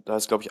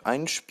ist glaube ich,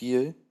 ein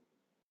Spiel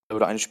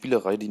oder eine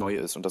Spielerei, die neu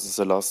ist, und das ist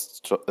The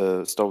Last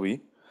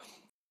Story.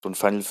 So ein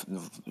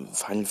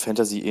Final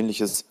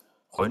Fantasy-ähnliches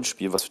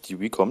Rollenspiel, was für die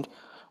Wii kommt.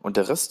 Und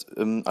der Rest,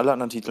 alle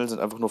anderen Titel sind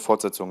einfach nur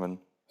Fortsetzungen.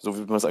 So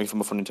wie man es eigentlich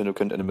immer von Nintendo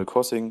kennt: Animal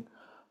Crossing,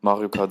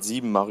 Mario Kart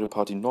 7, Mario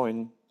Party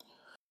 9,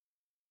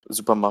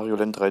 Super Mario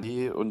Land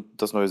 3D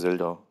und das neue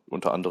Zelda,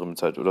 unter anderem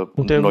Zeit. Oder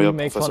Und der neuer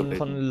Remake Professor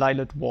von Layton.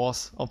 Lilith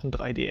Wars auf dem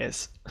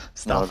 3DS.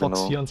 Star Ja, Fox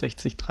genau.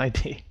 64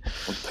 3D.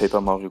 Und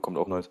Paper Mario kommt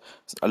auch neu. Das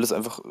ist alles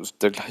einfach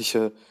der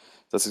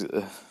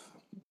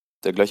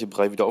gleiche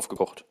Brei wieder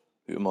aufgekocht,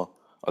 wie immer.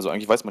 Also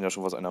eigentlich weiß man ja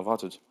schon, was einen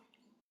erwartet.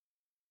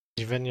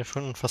 Die werden ja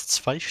schon fast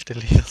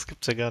zweistellig, das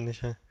gibt's ja gar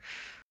nicht. Ey.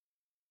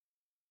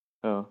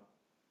 Ja.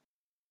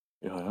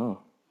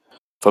 Ja.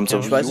 Vor allem zur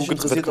Ja, ich weiß Wii U nicht, wird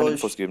interessiert keine euch-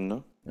 Infos geben,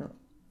 ne?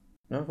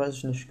 Ja, weiß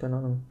ich nicht, keine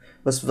Ahnung.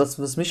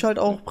 Was mich halt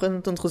auch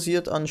brennend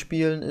interessiert an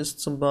Spielen ist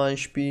zum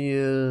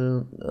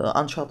Beispiel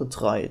Uncharted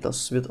 3.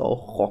 Das wird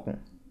auch rocken.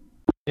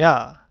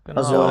 Ja, genau.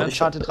 Also, Oder ich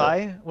Uncharted hab,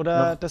 3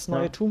 oder noch- das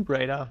neue ja. Tomb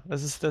Raider.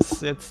 Das ist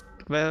das jetzt.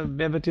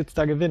 Wer wird jetzt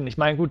da gewinnen? Ich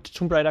meine, gut,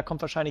 Tomb Raider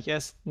kommt wahrscheinlich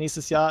erst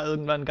nächstes Jahr,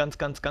 irgendwann ganz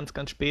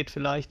spät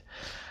vielleicht.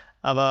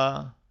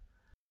 Aber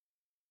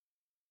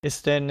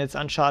ist denn jetzt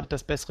Uncharted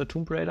das bessere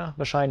Tomb Raider?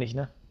 Wahrscheinlich,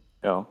 ne?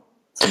 Ja,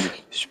 finde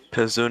ich. Ich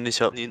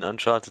persönlich habe nie einen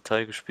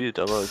Uncharted-Teil gespielt,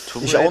 aber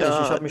Tomb Ich auch nicht, Raider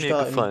ich hab hat mich mir da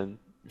im- gefallen.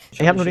 Ich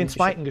habe nur mich den im-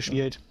 zweiten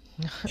gespielt.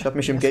 Ich habe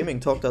mich im Gaming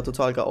Talk da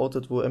total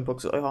geoutet, wo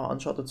Mbox so, ja,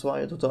 Uncharted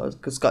 2, total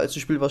das geilste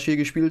Spiel, was ich je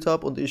gespielt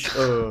habe, und ich,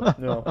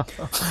 ja.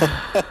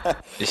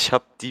 Ich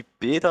habe die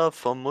Beta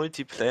vom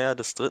Multiplayer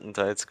des 3.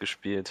 Teils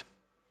gespielt.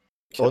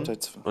 Ich hab Und? da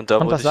jetzt, Und da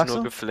Und wurde was ich sagst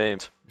nur du?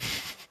 geflamed.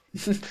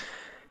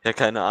 Ja,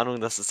 keine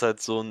Ahnung, das ist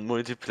halt so ein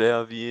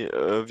Multiplayer wie,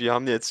 wir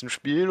haben jetzt ein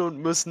Spiel und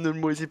müssen den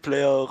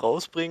Multiplayer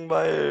rausbringen,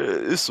 weil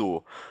ist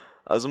so.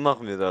 Also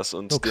machen wir das So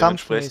und dementsprechend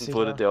krampfmäßig,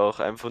 wurde wa? der auch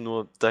einfach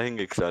nur dahin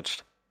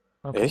geklatscht.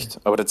 Okay. Echt?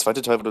 Aber der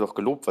zweite Teil wurde doch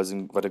gelobt, weil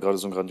der gerade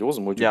so einen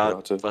grandiosen Multiplayer Ja,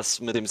 hatte. was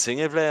mit dem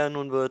Singleplayer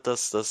nun wird,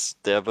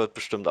 der wird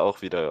bestimmt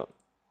auch wieder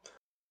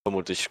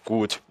vermutlich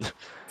gut. Kann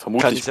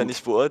Vermutlich ich ja gut.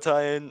 nicht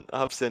beurteilen,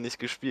 hab's ja nicht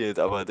gespielt,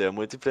 aber der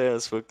Multiplayer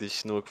ist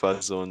wirklich nur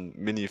quasi so ein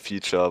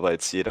Mini-Feature, weil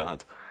es jeder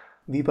hat.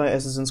 Wie bei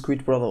Assassin's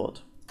Creed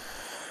Brotherhood.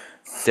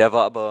 Der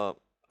war aber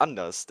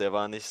anders. Der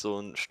war nicht so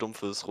ein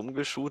stumpfes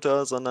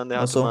Rumgeschooter, sondern der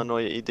Ach hatte mal so.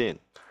 neue Ideen.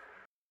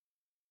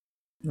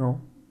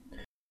 Ja.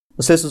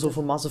 Was hältst du so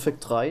von Mass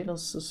Effect 3?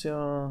 Das ist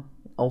ja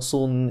auch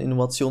so ein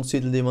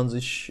Innovationstitel, den man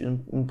sich,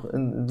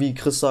 wie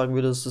Chris sagen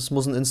würde, das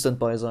muss ein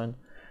Instant-Buy sein.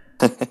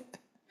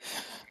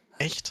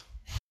 Echt?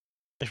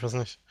 Ich weiß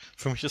nicht.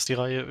 Für mich ist die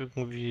Reihe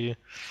irgendwie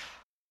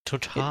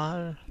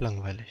total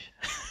langweilig.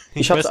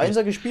 Ich hab's weiß nicht.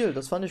 Einser gespielt,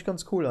 das fand ich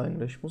ganz cool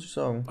eigentlich, muss ich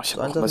sagen. Ich Das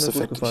habe auch Einser hat Mass mir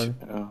gut Effect,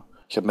 gefallen.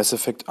 ich habe Mass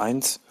Effect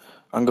 1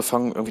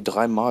 angefangen, irgendwie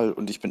 3 Mal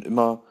und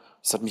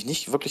es hat mich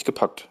nicht wirklich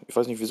gepackt. Ich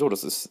weiß nicht wieso,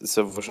 ist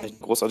ja wahrscheinlich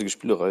eine großartige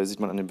Spielerei, sieht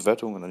man an den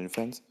Bewertungen und an den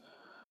Fans.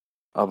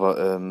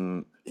 Aber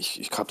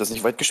ich habe das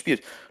nicht weit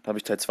gespielt. Da habe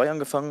ich Teil 2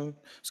 angefangen,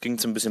 es ging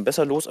jetzt ein bisschen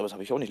besser los, aber das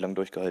habe ich auch nicht lange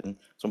durchgehalten.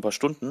 So ein paar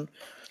Stunden.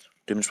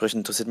 Dementsprechend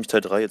interessiert mich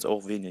Teil 3 jetzt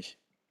auch wenig.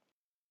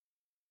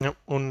 Ja,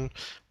 und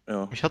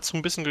Ja. mich hat so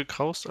ein bisschen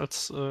gekraust,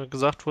 als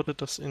gesagt wurde,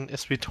 dass in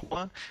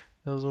SWTOR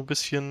so ein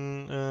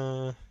bisschen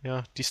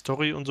ja, die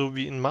Story und so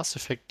wie in Mass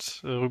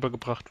Effect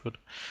rübergebracht wird.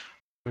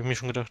 Habe ich mir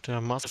schon gedacht,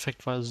 der Mass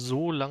Effect war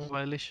so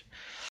langweilig.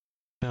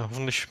 Ja,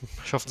 hoffentlich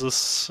schaffen sie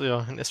es,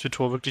 ja, in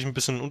SWTOR wirklich ein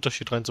bisschen einen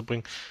Unterschied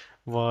reinzubringen.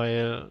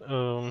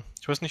 Weil,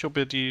 ich weiß nicht, ob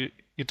ihr die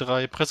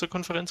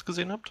E3-Pressekonferenz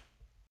gesehen habt.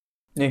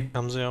 Nee. Da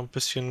haben sie ja ein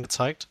bisschen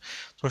gezeigt.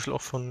 Zum Beispiel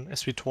auch von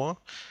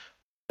SWTOR.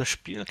 Das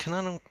Spiel, keine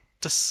Ahnung,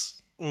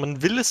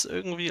 man will es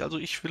irgendwie, also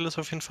ich will es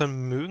auf jeden Fall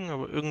mögen,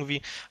 aber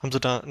irgendwie haben sie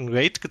da ein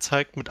Raid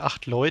gezeigt mit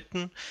 8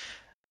 Leuten.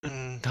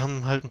 Da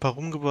haben halt ein paar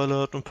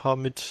rumgeballert und ein paar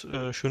mit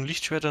schönen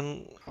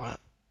Lichtschwertern, aber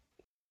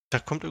da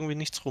kommt irgendwie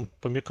nichts rum.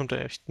 Bei mir kommt da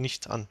echt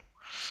nichts an.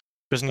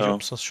 Ich weiß nicht, Ja.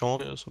 ob es das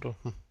Genre ist oder.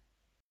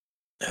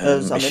 Am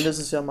Ende Ich, ist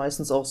es ja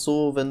meistens auch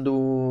so, wenn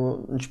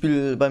du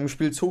beim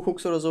Spiel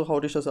zuguckst oder so,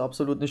 haut dich das ja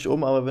absolut nicht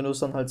um, aber wenn du es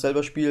dann halt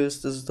selber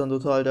spielst, ist es dann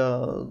total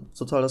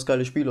das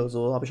geile Spiel.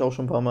 Also habe ich auch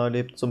schon ein paar Mal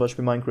erlebt, zum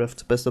Beispiel Minecraft,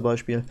 beste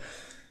Beispiel.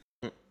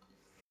 Ja,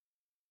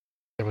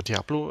 aber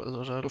Diablo,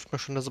 also da läuft mir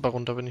schon der Sabber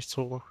runter, wenn ich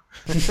so.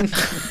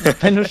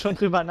 Wenn du schon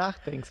drüber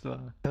nachdenkst,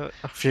 wa?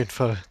 Auf jeden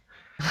Fall.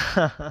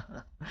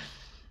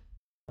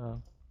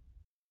 Ja.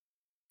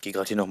 Ich gehe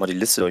gerade hier nochmal die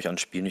Liste euch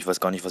anspielen. Ich weiß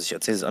gar nicht, was ich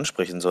als nächstes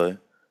ansprechen soll.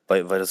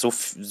 Weil das so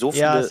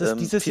Ja, viele es ist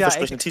dieses Jahr echt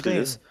vielversprechende Titel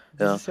extrem. ist.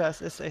 Ja. Dieses Jahr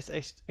es ist echt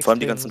extrem, Vor allem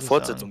die ganzen muss ich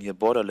Fortsetzungen sagen. hier.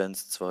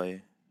 Borderlands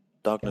 2,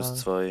 Darkness Ja.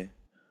 2.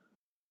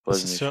 Das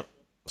Weiß ist nicht. ja,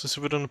 das ist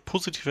ja wieder eine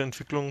positive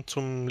Entwicklung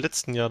zum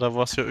letzten Jahr. Da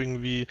war es ja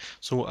irgendwie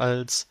so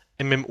als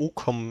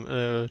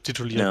MMO-Com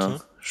tituliert, Ja,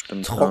 ne?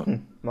 stimmt. Ja.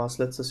 Trocken war es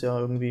letztes Jahr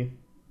irgendwie.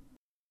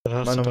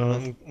 Da hast du Meiner da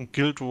Meinung nach. ein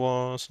Guild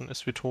Wars, ein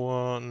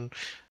SWTOR,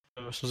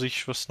 was weiß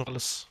ich, was noch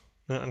alles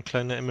an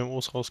kleine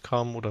MMOs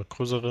rauskam oder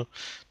größere.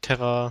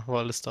 Terra war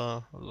alles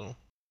da. Also.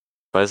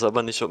 Weiß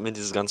aber nicht, ob mir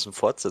diese ganzen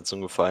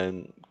Fortsetzungen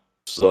gefallen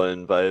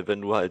sollen, weil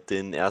wenn du halt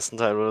den ersten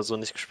Teil oder so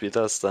nicht gespielt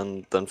hast,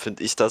 dann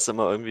finde ich das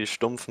immer irgendwie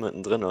stumpf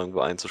mittendrin irgendwo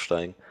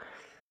einzusteigen.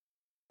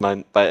 Ich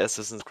meine, bei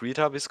Assassin's Creed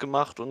habe ich es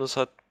gemacht und es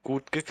hat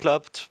gut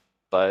geklappt,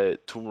 bei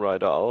Tomb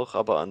Raider auch,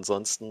 aber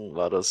ansonsten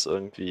war das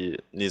irgendwie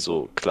nie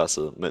so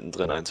klasse,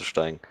 mittendrin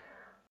einzusteigen.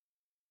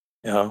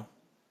 Ja,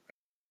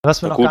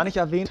 Was wir na noch gar gut. nicht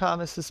erwähnt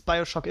haben, ist das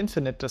Bioshock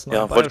Infinite, das neue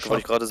Ja, wollte ich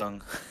Bioshock. gerade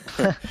sagen.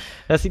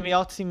 Das sieht mir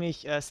auch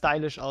ziemlich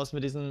stylisch aus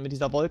mit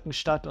dieser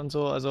Wolkenstadt und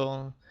so.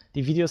 Also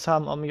die Videos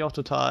haben mich auch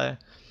total Ja,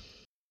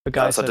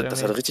 begeistert das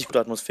hatte irgendwie. richtig gute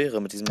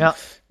Atmosphäre mit Ja,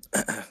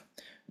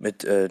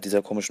 mit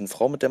dieser komischen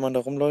Frau, mit der man da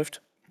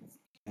rumläuft.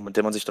 Und mit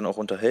der man sich dann auch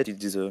unterhält, die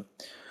diese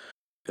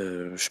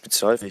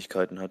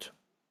Spezialfähigkeiten hat.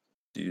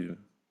 Die,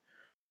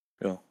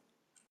 ja,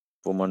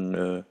 wo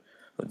man,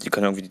 die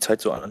kann irgendwie die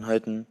Zeit so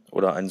anhalten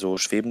oder einen so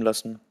schweben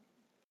lassen.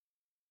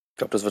 Ich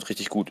glaube, das wird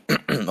richtig gut.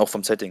 Auch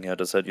vom Setting her.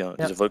 Das ist halt, ja, Ja.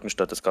 diese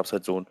Wolkenstadt, das gab es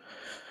halt so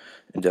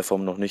in der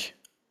Form noch nicht.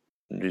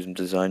 In diesem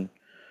Design.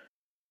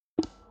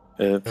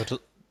 Ja, das,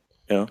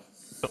 Ja.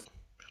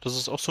 das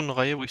ist auch so eine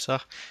Reihe, wo ich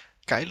sage,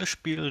 geiles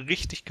Spiel,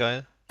 richtig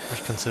geil, aber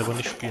ich kann es selber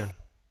nicht spielen.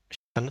 Ich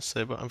kann es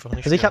selber einfach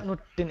nicht also ich habe spielen.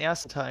 nur den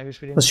ersten Teil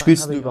gespielt, den Was zweiten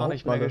spielst habe du ich auch überhaupt,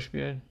 nicht mehr Malle?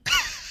 gespielt.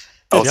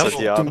 Außer Ja,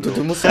 Diablo.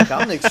 Du musst ja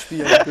gar nichts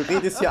spielen. Du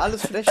redest hier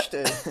alles schlecht,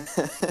 ey.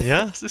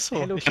 Ja, es ist so.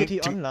 Hello Ich kann Kitty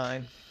die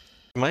Online.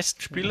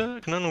 meisten Spiele,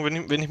 keine Ahnung,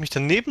 wenn ich mich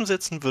daneben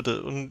setzen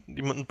würde und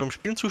jemanden beim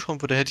Spielen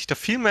zuschauen würde, hätte ich da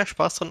viel mehr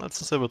Spaß dran, als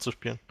das selber zu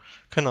spielen.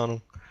 Keine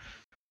Ahnung.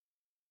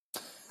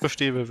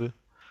 Verstehe, wer will.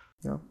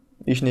 Ja,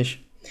 ich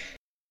nicht.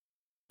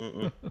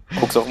 Mhm.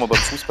 Guckst du auch mal beim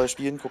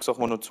Fußballspielen, guckst du auch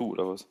mal nur zu,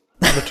 oder was?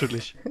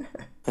 Natürlich.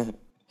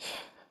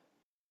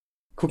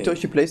 Guckt ihr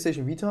euch die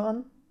PlayStation Vita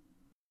an?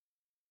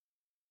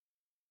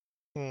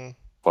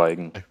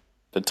 Schweigen.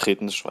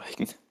 Betretenes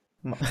Schweigen.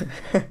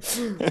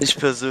 Ich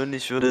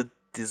persönlich würde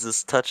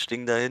dieses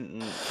Touch-Ding da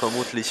hinten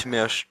vermutlich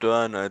mehr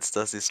stören, als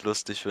dass ich es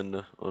lustig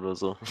finde oder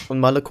so. Und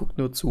Malle guckt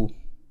nur zu.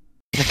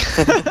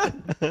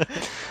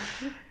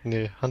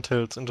 Nee,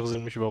 Handhelds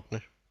interessieren mich überhaupt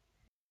nicht.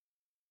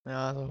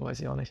 Ja, so weiß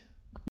ich auch nicht.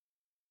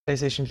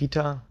 PlayStation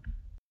Vita.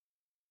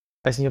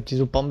 Weiß nicht, ob die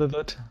so Bombe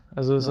wird.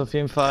 Also ist Ja. auf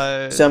jeden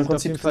Fall. Ist ja im sieht auf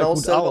Prinzip jeden Fall genau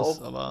gut dasselbe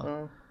aus, auch.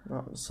 aber.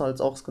 Ja, ist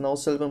halt auch genau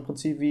dasselbe im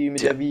Prinzip wie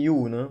mit der Wii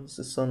U, ne? Das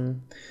ist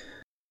dann.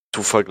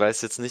 Du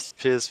vergleichst jetzt nicht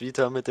PS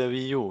Vita mit der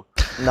Wii U.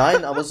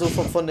 Nein, aber so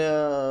von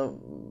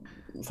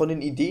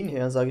den Ideen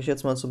her, sage ich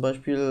jetzt mal zum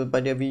Beispiel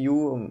bei der Wii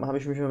U, habe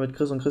ich mich mal mit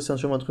Chris und Christian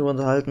schon mal drüber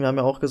unterhalten. Wir haben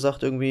ja auch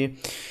gesagt, irgendwie,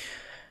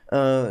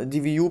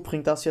 die Wii U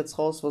bringt das jetzt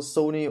raus, was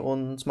Sony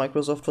und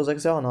Microsoft vor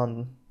 6 Jahren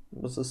hatten.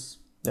 Das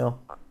ist, ja.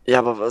 Ja,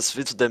 aber was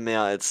willst du denn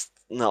mehr als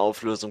eine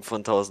Auflösung von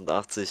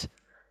 1080?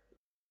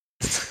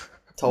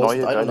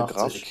 Neue geile 1081.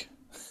 Grafik.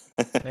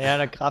 Naja,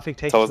 der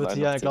Grafiktechnisch wird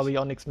sie ja, 1081. glaube ich,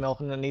 auch nichts mehr. Auch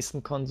in der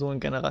nächsten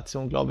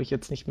Konsolengeneration, glaube ich,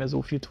 jetzt nicht mehr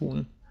so viel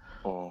tun.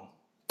 Oh.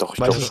 Doch, ich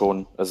Weiß glaube nicht.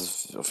 schon.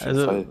 Also auf jeden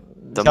Also, Fall. ich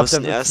Da glaube, müssen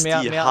da wird erst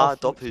mehr, die mehr auf,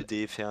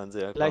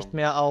 H-Doppel-D-Fernseher vielleicht kommen.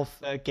 mehr auf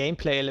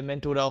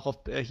Gameplay-Elemente oder auch auf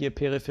hier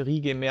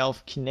Peripherie gehen, mehr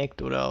auf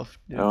Kinect oder auf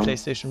Ja.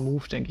 PlayStation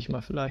Move, denke ich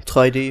mal vielleicht.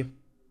 3D.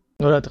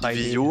 Oder Die 3D.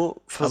 Wii U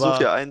versucht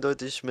Aber- ja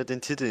eindeutig mit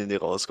den Titeln, die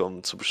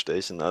rauskommen, zu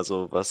bestechen.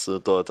 Also was sie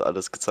dort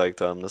alles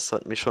gezeigt haben, das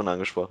hat mich schon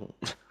angesprochen.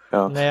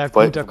 Ja. Naja,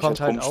 Wobei, gut, da was ich kommt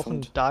halt komisch auch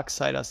ein fand-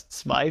 Darksiders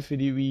 2 für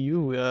die Wii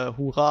U.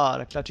 Hurra,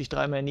 da klatsche ich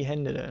dreimal in die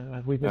Hände.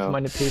 Da hole ich mir Ja. für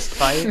meine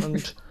PS3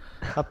 und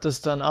hab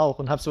das dann auch.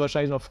 Und hab's so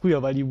wahrscheinlich noch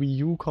früher, weil die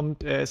Wii U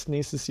kommt erst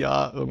nächstes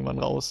Jahr irgendwann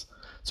raus.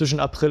 Zwischen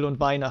April und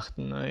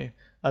Weihnachten. Ey.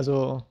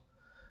 Also,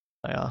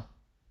 naja,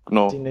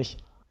 Genau. die nicht.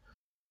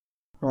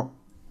 Ja.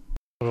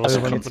 Aber Aber was wir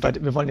ich wollen, gerade jetzt mit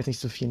der, wir wollen jetzt nicht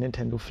so viel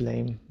Nintendo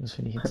Flame. Das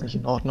finde ich jetzt nicht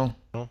in Ordnung.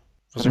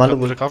 was ihr Malle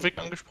gerade mit der wohl- Grafik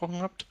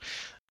angesprochen habt,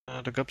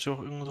 da gab es ja auch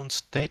irgend so ein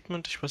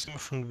Statement, ich weiß nicht mehr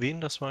von wem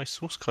das war, ich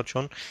suche es gerade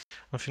schon.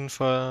 Auf jeden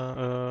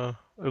Fall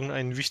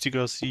irgendein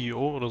wichtiger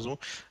CEO oder so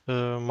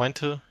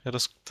meinte, ja,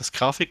 das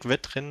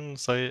Grafikwettrennen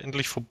sei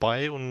endlich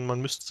vorbei und man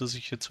müsste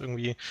sich jetzt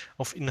irgendwie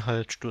auf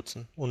Inhalt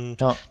stürzen.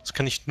 Und Ja. das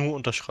kann ich nur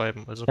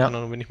unterschreiben. Also, Ja. keine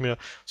Ahnung, wenn ich mir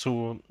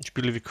so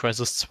Spiele wie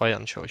Crysis 2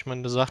 anschaue. Ich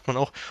meine, da sagt man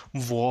auch,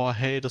 boah,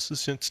 hey, das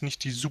ist jetzt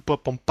nicht die super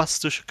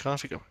bombastische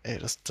Grafik, aber ey,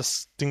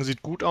 das Ding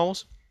sieht gut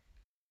aus.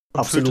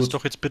 Und füllt es Absolut.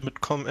 doch jetzt bitte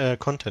mit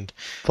Content.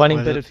 Vor allem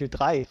Weil- Battlefield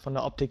 3 von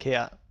der Optik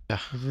her. Ja.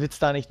 Du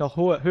willst da nicht noch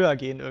höher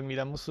gehen irgendwie.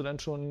 Da musst du dann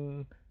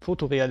schon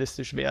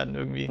fotorealistisch werden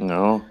irgendwie.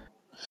 Ja.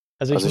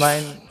 Also ich Also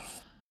meine,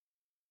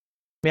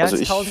 mehr also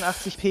als ich-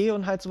 1080p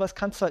und halt sowas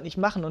kannst du halt nicht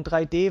machen. Und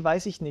 3D,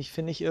 weiß ich nicht,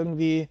 finde ich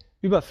irgendwie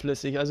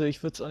überflüssig. Also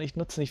ich würde es auch nicht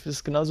nutzen. Ich finde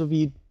es genauso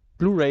wie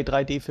Blu-ray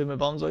 3D-Filme.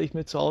 Warum soll ich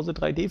mir zu Hause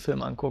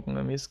 3D-Filme angucken?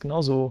 Irgendwie ist es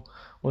genauso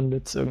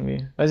unnütz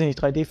irgendwie. Weiß ich nicht,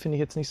 3D finde ich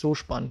jetzt nicht so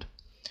spannend.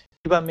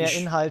 Lieber mehr Ich-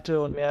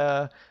 Inhalte und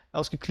mehr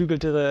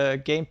ausgeklügeltere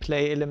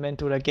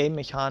Gameplay-Elemente oder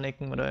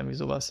Game-Mechaniken oder irgendwie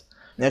sowas.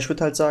 Ja, ich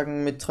würde halt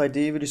sagen, mit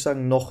 3D würde ich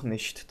sagen, noch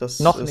nicht.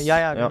 Das Noch ist, nicht,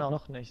 ja, genau,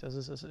 noch nicht. Das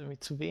ist irgendwie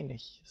zu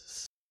wenig. Das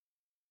ist,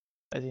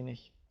 weiß ich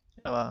nicht.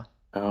 Aber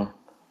Ja,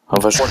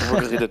 haben wir schon drüber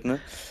geredet, ne?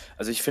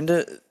 Also ich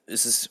finde,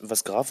 es ist,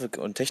 was Grafik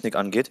und Technik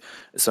angeht,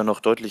 ist da noch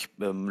deutlich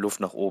Luft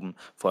nach oben.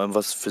 Vor allem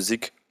was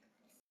Physik,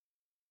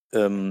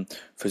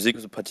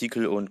 also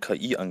Partikel und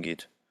KI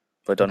angeht.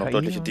 Weil da noch KI,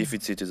 deutliche ja.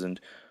 Defizite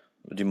sind.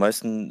 Die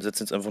meisten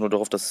setzen jetzt einfach nur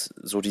darauf, dass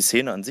so die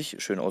Szene an sich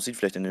schön aussieht,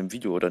 vielleicht in einem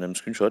Video oder in einem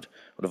Screenshot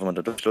oder wenn man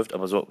da durchläuft,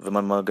 aber so, wenn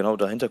man mal genau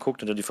dahinter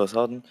guckt, hinter die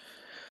Fassaden, sieht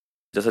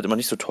das halt immer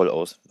nicht so toll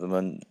aus, wenn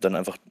man dann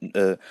einfach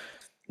ein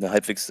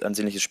halbwegs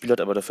ansehnliches Spiel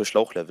hat, aber dafür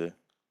Schlauchlevel,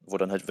 wo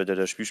dann halt wieder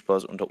der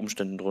Spielspaß unter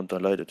Umständen drunter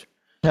leidet.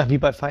 ja, wie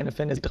bei Final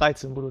Fantasy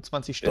 13, wo du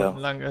 20 Stunden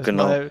Ja, lang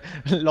genau. erstmal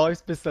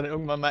läufst, bis dann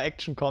irgendwann mal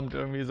Action kommt,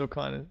 irgendwie so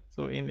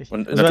ähnlich.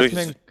 Und Also natürlich,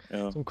 hat's mir,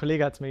 ja, so ein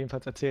Kollege hat es mir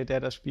jedenfalls erzählt, der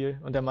das Spiel,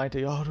 und der meinte,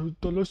 ja,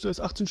 da läufst du erst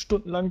 18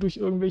 Stunden lang durch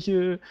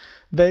irgendwelche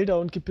Wälder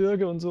und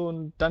Gebirge und so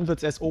und dann wird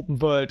es erst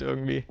Open World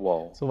irgendwie.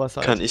 wow. Sowas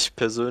halt. Kann ich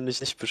persönlich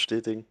nicht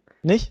bestätigen.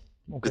 Nicht?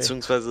 Okay.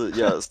 Beziehungsweise,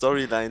 ja,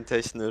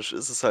 Storyline-technisch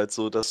ist es halt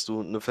so, dass du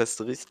eine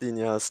feste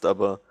Richtlinie hast,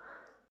 aber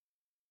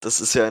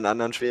das ist ja in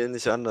anderen Spielen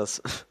nicht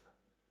anders.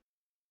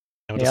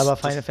 Ja, aber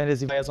Final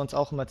Fantasy war ja sonst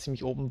auch immer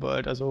ziemlich Open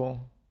World, also.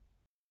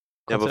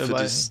 Ja, aber konntest für du die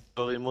überall-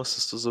 Story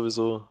musstest du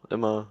sowieso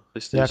immer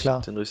richtig Ja,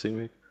 klar. den richtigen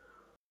Weg.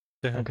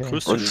 Der Okay.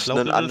 größte Und einen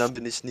Schlauchlevel anderen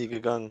bin ich nie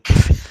gegangen.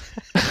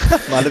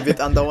 Male wird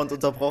andauernd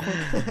unterbrochen.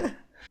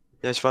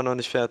 Ja, ich war noch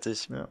nicht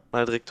fertig. Ja.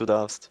 Maldric, du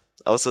darfst.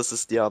 Außer es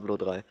ist Diablo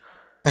 3.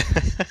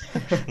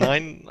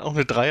 Nein, auch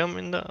eine 3 am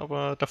Ende,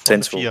 aber davor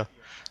eine Saints Row. 4.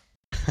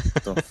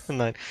 So.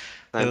 Nein.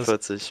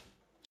 41.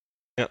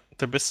 Ja,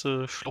 der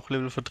beste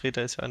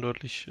Schlauchlevel-Vertreter ist ja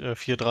eindeutig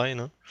 4.3,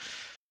 ne?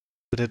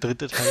 Der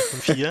dritte Teil von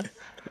 4.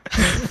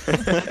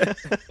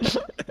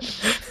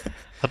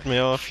 Hat man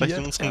ja vielleicht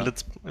in unserem Ja.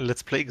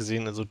 Let's Play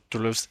gesehen. Also du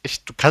läufst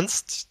echt, du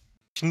kannst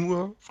dich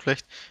nur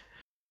vielleicht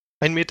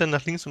 1 Meter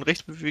nach links und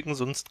rechts bewegen,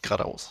 sonst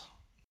geradeaus.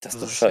 Das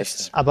ist Das doch ist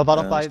scheiße. Aber war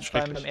doch Ja, bei, ist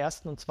schrecklich. beim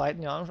ersten und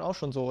zweiten Jahr auch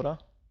schon so, oder?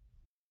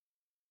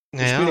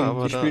 Ich spiele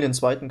aber ich spiel den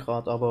zweiten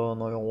Grad, aber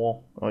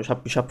naja,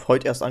 ich hab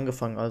heute erst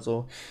angefangen,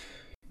 also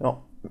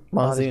ja,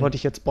 mal Also ich sehen. wollte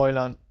dich jetzt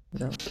spoilern.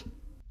 Ja.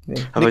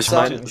 Nee, Aber nix ich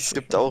meine, sagen. es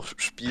gibt auch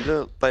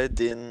Spiele, bei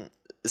denen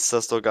ist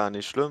das doch gar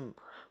nicht schlimm.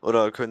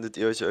 Oder könntet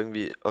ihr euch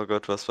irgendwie, oh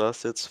Gott, was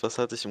war's jetzt? Was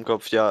hatte ich im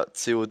Kopf? Ja,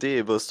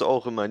 COD wirst du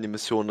auch immer in die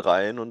Mission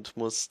rein und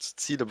musst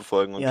Ziele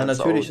befolgen und Ja, kannst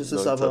auch natürlich, es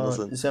ist nirgends anders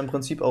aber, hin. ist ja im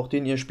Prinzip auch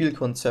ihr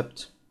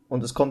Spielkonzept.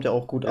 Und es kommt ja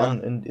auch gut Ja.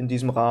 an in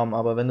diesem Rahmen.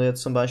 Aber wenn du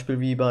jetzt zum Beispiel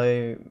wie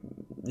bei,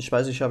 ich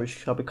weiß nicht, kann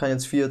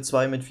jetzt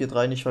 4.2 mit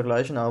 4.3 nicht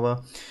vergleichen,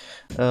 aber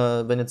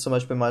wenn jetzt zum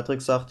Beispiel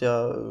Maldric sagt,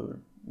 ja,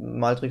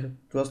 Maldric,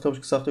 du hast glaube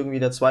ich gesagt, irgendwie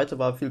der zweite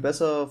war viel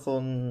besser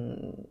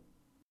von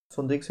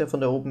Dings her, von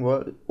der Open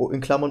World,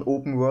 in Klammern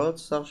Open World,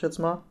 sag ich jetzt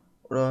mal.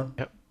 Oder?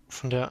 Ja,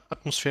 von der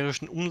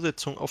atmosphärischen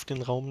Umsetzung auf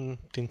den Raum,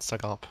 den es da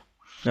gab.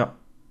 Ja,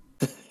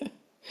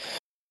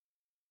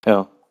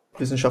 Ja.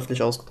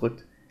 wissenschaftlich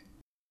ausgedrückt.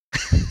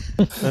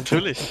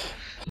 Natürlich.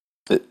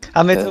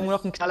 Haben wir jetzt Äh, irgendwo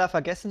noch einen Knaller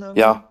vergessen?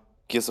 Irgendwie? Ja,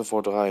 Gears of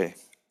War 3.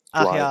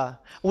 Ach Dry. ja.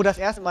 Oh, das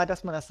erste Mal,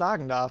 dass man das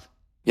sagen darf.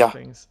 Ja,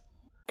 Übrigens.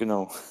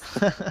 genau.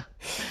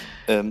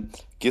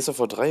 Gears of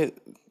War 3,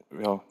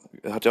 ja,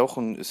 hat ja auch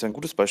ist ja ein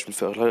gutes Beispiel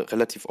für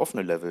relativ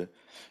offene Level.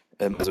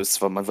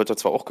 Also man wird da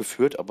zwar auch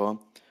geführt, aber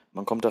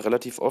man kommt da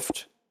relativ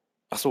oft.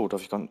 Ach so,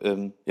 darf ich gar nicht.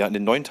 Ja, in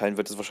den neuen Teilen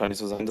wird es wahrscheinlich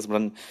so sein, dass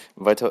man dann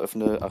weiter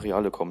offene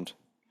Areale kommt.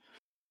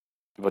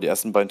 Über die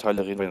ersten beiden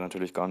Teile reden wir ja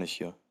natürlich gar nicht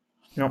hier.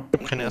 Ja. Ich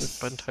habe keine ersten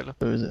beiden Teile.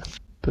 Böse.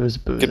 Böse,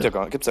 böse.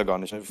 Gibt's ja gar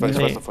nicht. Ne? Ich Nee.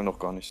 weiß davon noch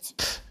gar nichts.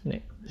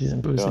 Nee, sie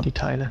sind böse, Ja. die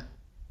Teile.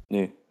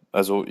 Nee,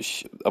 also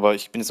aber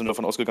ich bin jetzt nur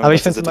davon ausgegangen, Aber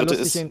ich dass finde der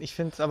es dritte ist. ich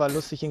finde es aber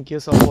lustig in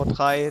Gears of War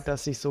 3,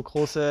 dass sich so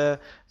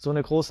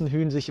eine großen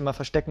Hühn sich immer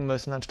verstecken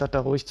müssen, anstatt da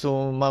ruhig zu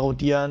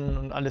marodieren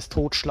und alles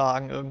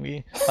totschlagen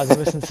irgendwie. Also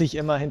müssen sich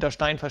immer hinter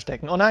Stein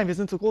verstecken. Oh nein, wir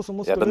sind so groß und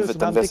Ja, muskulös, wir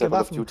dann haben wär's ja dicke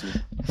Call of Waffen.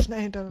 Duty.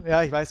 Schnell hinter.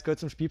 Ja, ich weiß, gehört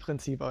zum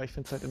Spielprinzip, aber ich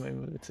finde es halt immer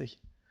witzig.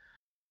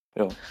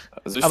 Ja,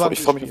 also ich Aber freue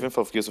mich auf Spiel. jeden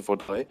Fall auf Gears of War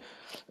 3.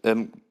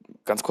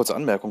 Ganz kurze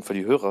Anmerkung für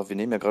die Hörer. Wir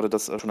nehmen ja gerade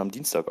das schon am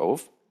Dienstag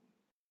auf.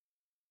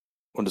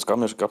 Und es gab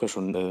ja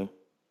schon,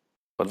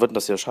 wann wird denn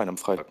das hier erscheinen? Am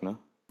Freitag, ne?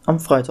 Am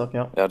Freitag,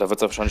 ja. Ja, da wird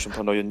es wahrscheinlich schon ein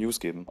paar neue News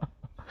geben, Ja,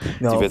 die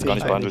wir auf jetzt gar jeden nicht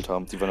Fall. behandelt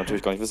haben, die wir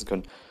natürlich gar nicht wissen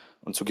können.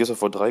 Und zu Gears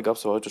of War 3 gab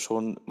es ja heute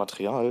schon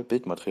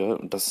Bildmaterial,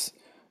 und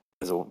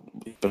also,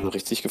 ich bin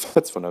richtig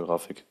gefetzt von der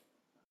Grafik.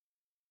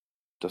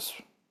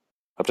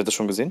 Habt ihr das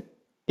schon gesehen?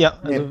 Ja,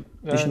 Nee, also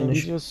ja, ich in den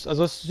nicht. Videos,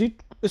 also es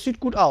sieht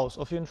gut aus,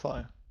 auf jeden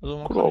Fall. Also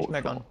man Gut kann nicht aus,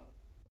 meckern.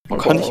 Man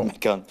kann nicht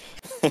meckern.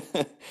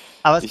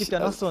 Aber es Ich- gibt ja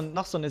noch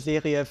so eine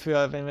Serie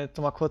für, wenn wir jetzt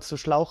noch mal kurz zu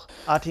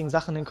schlauchartigen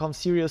Sachen hinkommen,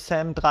 Serious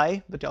Sam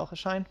 3 wird ja auch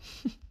erscheinen.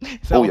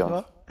 Ist Oh auch ja.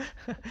 nur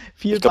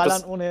viel Ich glaub,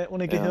 Ballern das-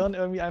 ohne ja. Gehirn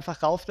irgendwie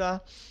einfach rauf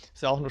da.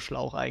 Ist ja auch nur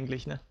Schlauch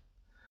eigentlich, ne?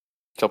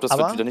 Ich glaube, das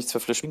Aber- wird wieder nichts für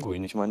Flash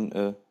Pinguin. Ich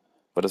meine,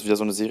 weil das wieder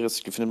so eine Serie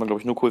ist, die findet man,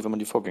 glaube ich, nur cool, wenn man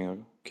die Vorgänger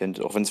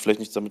kennt, auch wenn es vielleicht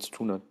nichts damit zu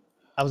tun hat.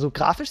 Aber so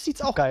grafisch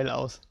sieht's auch geil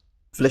aus.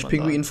 Vielleicht muss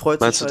man Pinguin freut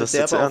Meinst sich du halt das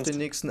jetzt derbe auf ernst? den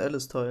nächsten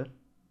Alice-Teil.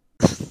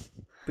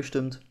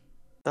 Bestimmt.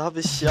 Da habe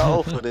ich ja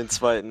auch nur den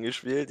zweiten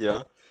gespielt,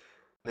 ja.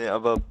 Nee,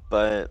 aber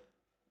bei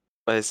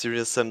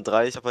Serious Sam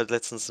 3, ich habe halt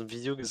letztens ein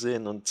Video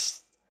gesehen und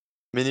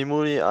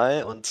Minimuni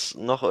Eye und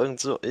noch irgend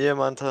so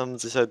jemand haben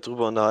sich halt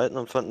drüber unterhalten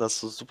und fanden das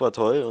so super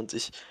toll und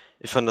ich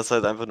fand das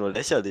halt einfach nur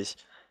lächerlich.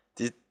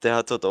 Der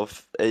hat dort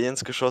auf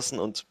Aliens geschossen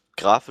und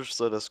grafisch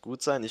soll das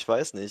gut sein, ich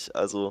weiß nicht.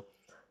 Also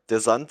der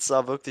Sand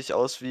sah wirklich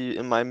aus wie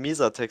in meinem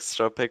Mesa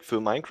Texture Pack für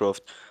Minecraft.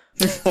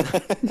 Ich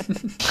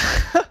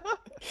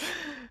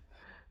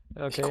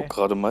Okay. guck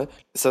gerade mal.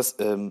 Ist das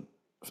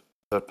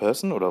Third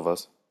Person oder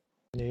was?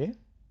 Nee.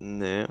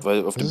 Nee.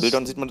 Weil auf den Das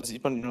Bildern ist-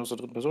 sieht man ihn aus der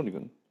dritten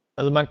Person.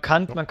 Also man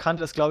kannte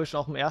das, glaube ich, schon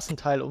auch im ersten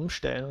Teil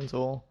umstellen und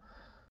so.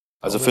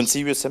 Also Aber für ein das-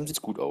 Serious Sam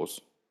sieht's gut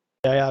aus.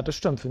 Ja, das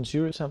stimmt. Für den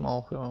Serious Sam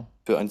auch, ja.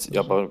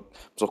 Ja, aber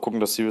muss auch gucken,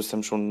 dass Serious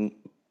Sam schon ein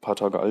paar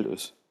Tage alt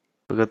ist.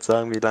 Ich würde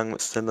sagen, wie lange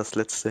ist denn das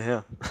letzte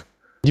her?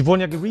 Die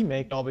wurden ja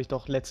geremaked, glaube ich,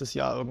 doch letztes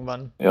Jahr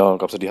irgendwann. Ja,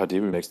 gab's ja die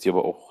HD-Remakes, die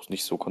aber auch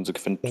nicht so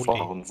konsequent Oh,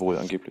 waren, wohl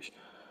angeblich.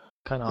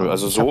 Keine Ahnung.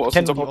 Also Ich so aus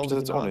kenn dem nur Kopf die ist das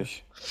jetzt auch Originale.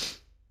 nicht.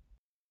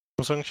 Ich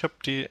muss sagen, ich habe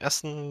die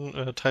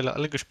ersten Teile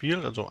alle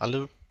gespielt, also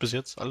alle, bis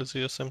jetzt alle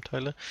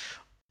CSM-Teile.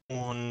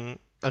 Und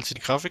als ich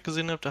die Grafik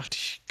gesehen habe, dachte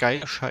ich,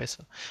 geile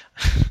Scheiße.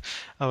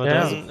 Aber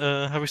Ja,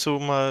 dann habe ich so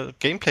mal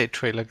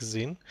Gameplay-Trailer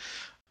gesehen,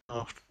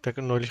 auch der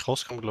neulich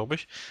rauskam, glaube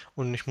ich.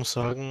 Und ich muss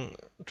sagen,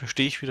 da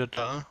stehe ich wieder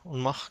da und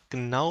mache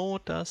genau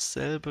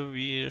dasselbe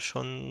wie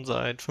schon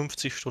seit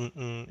 50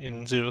 Stunden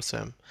in Zero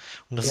Sam.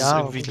 Und das Ja, ist aber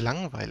irgendwie gut.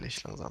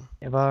 langweilig langsam.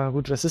 Ja, aber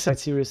gut, das ist halt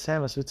Serious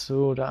Sam, was willst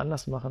du da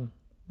anders machen?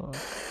 Ja, ist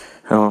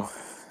Ja.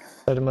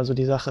 halt immer so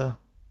die Sache.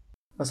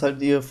 Was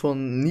haltet ihr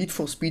von Need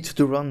for Speed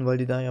to Run, weil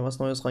die da ja was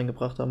Neues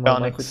reingebracht haben, Gar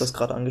weil nix. Maldric das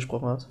gerade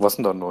angesprochen hat? Was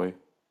denn da neu?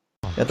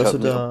 Ja, dass Ja,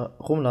 du da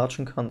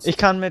rumlatschen kannst. Ich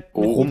kann mit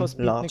Oh, Need for Speed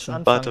nichts rumlatschen.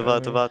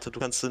 anfangen. Warte, du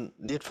kannst in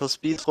Need for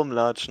Speed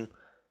rumlatschen.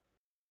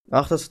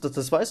 Ach,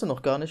 das weißt du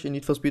noch gar nicht in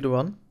Need for Speed to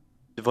Run?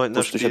 Sie wollten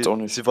das Wusste ich jetzt auch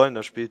nicht. Sie wollen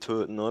das Spiel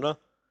töten, oder?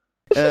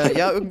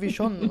 Ja, irgendwie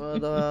schon.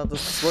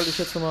 Das wollte ich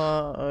jetzt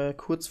nochmal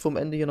kurz vorm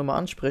Ende hier nochmal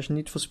ansprechen.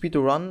 Need for Speed to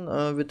Run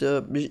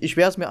ich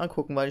werde es mir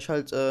angucken, weil ich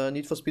halt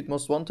Need for Speed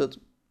Most Wanted,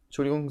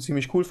 Entschuldigung,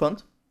 ziemlich cool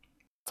fand.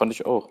 Fand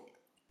ich auch.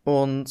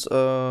 Und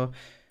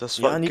Das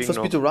ja, Need ging for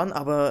Speed noch. to Run,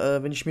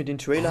 aber wenn ich mir den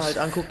Trailer halt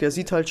angucke, der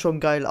sieht halt schon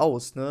geil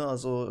aus, ne?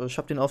 Also ich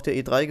habe den auf der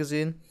E3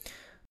 gesehen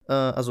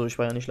Also ich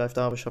war ja nicht live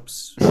da, aber ich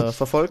hab's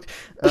verfolgt.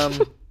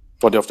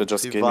 War der auf der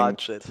Just Gaming?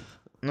 Privatchat.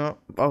 Ja,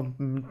 auch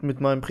mit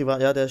meinem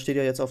Ja, der steht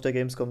ja jetzt auf der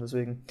Gamescom,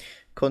 deswegen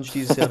konnte ich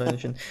dieses Jahr da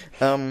nicht hin.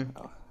 Ja,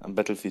 am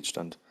Battlefield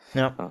stand.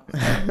 Ja. Ja.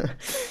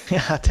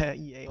 Ja, hat der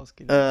EA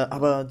ausgeliehen.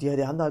 Aber die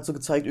haben da halt so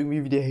gezeigt,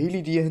 irgendwie wie der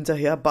Heli dir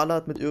hinterher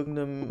ballert mit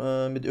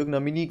irgendeiner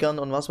Minigun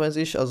und was weiß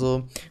ich.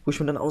 Also, wo ich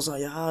mir dann auch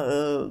sage,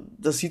 ja,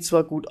 das sieht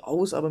zwar gut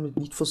aus, aber mit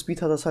Need for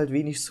Speed hat das halt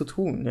wenig zu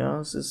tun. Ja,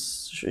 es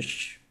ist,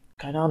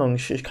 keine Ahnung,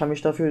 ich kann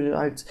mich dafür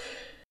halt,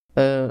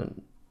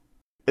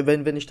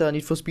 wenn ich da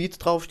Need for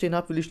Speed draufstehen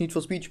habe, will ich Need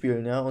for Speed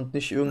spielen, ja, und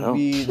nicht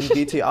irgendwie ein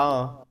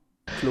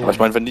GTA-Klon. Aber ich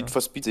meine, wenn Need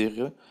for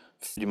Speed-Serie,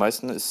 für die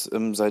meisten ist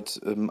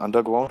seit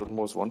Underground und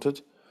Most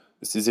Wanted,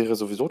 ist die Serie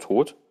sowieso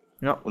tot.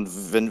 Ja. Und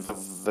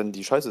wenn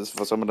die scheiße ist,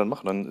 was soll man dann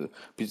machen? Dann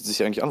bietet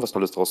sich eigentlich an, was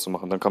Tolles draus zu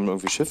machen. Dann kam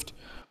irgendwie Shift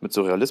mit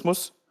so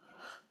Realismus.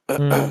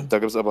 Da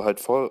gibt es aber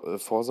halt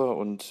Forza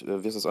und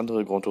wie ist das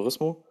andere? Gran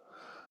Turismo.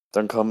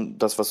 Dann kam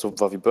das, was so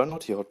war wie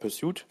Burnout, hier Hot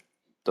Pursuit.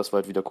 Das war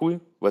halt wieder cool,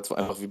 weil es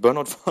einfach wie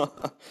Burnout war,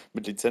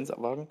 mit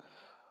Lizenzabwagen.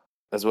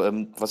 Also,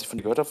 was ich von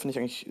dir gehört habe, finde ich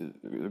eigentlich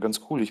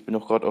ganz cool. Ich bin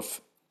auch gerade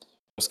auf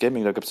das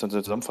Gaming, da gibt es eine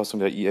Zusammenfassung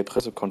der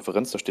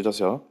EA-Pressekonferenz, da steht das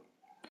ja.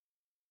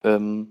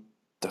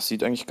 Das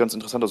sieht eigentlich ganz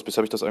interessant aus. Bisher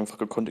habe ich das einfach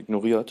gekonnt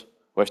ignoriert,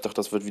 weil ich dachte,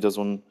 das wird wieder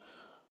so ein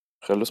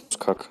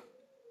Realismus-Kack.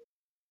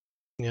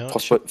 Ja,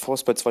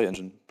 Frostbite 2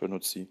 Engine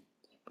benutzt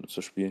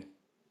das Spiel.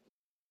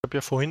 Ich habe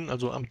ja vorhin,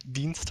 also am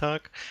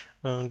Dienstag,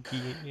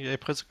 die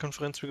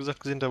EA-Pressekonferenz, wie gesagt,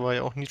 gesehen, da war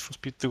ja auch Need for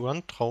Speed The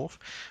Run drauf.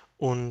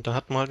 Und da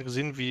hat man halt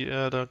gesehen, wie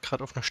er da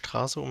gerade auf einer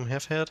Straße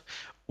umherfährt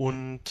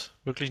und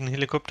wirklich ein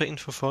Helikopter ihn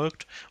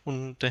verfolgt.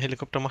 Und der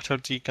Helikopter macht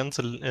halt die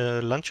ganze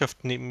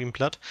Landschaft neben ihm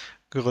platt.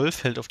 Geröll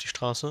fällt auf die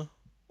Straße.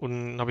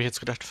 Und habe ich jetzt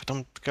gedacht,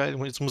 verdammt geil,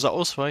 jetzt muss er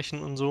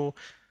ausweichen und so.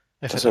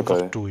 Er Das fährt ist ja einfach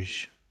geil.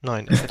 durch.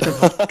 Nein, er fährt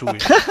einfach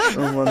durch. Oh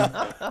Mann.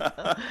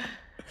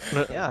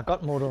 Ja,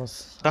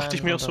 Gott-Modus. Dachte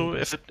ich mir auch Und so,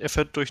 dann- er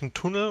fährt durch einen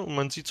Tunnel und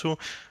man sieht so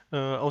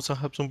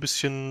außerhalb so ein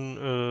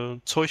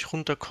bisschen Zeug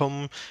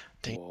runterkommen.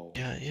 Wow.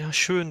 Ja,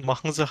 schön.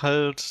 Machen sie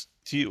halt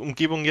die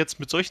Umgebung jetzt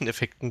mit solchen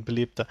Effekten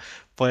belebter,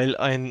 weil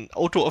ein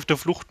Auto auf der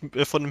Flucht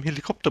von einem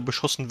Helikopter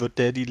beschossen wird,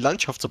 der die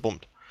Landschaft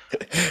zerbombt.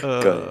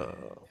 Geil.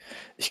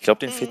 Ich glaube,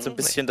 denen fehlt so ein nee.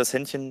 bisschen das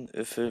Händchen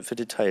für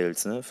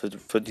Details, ne? Für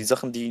die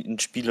Sachen, die in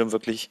Spielen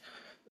wirklich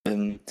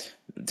den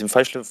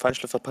Feinschliff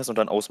verpassen und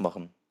dann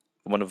ausmachen.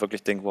 Wo man dann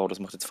wirklich denkt, wow, das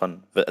macht jetzt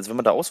Fun. Also wenn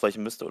man da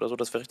ausweichen müsste oder so,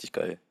 das wäre richtig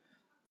geil.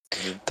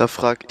 Da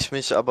frage ich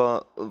mich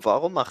aber,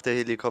 warum macht der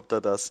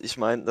Helikopter das? Ich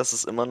meine, das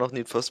ist immer noch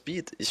Need for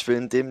Speed. Ich will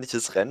ein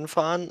dämliches Rennen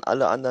fahren,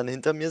 alle anderen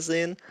hinter mir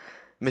sehen,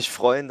 mich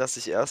freuen, dass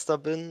ich Erster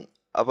bin,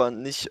 aber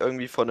nicht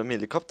irgendwie von einem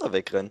Helikopter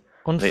wegrennen.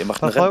 Und Nee, ihr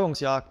macht ein Rennen.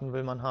 Verfolgungsjagden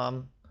will man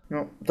haben.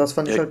 Ja, das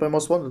fand ich Ja. halt bei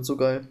Most Wanted so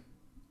geil.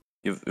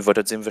 Ihr wollt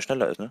jetzt sehen, wer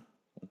schneller ist, ne?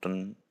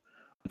 Und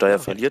da er Ja.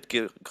 verliert,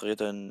 kreiert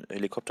er einen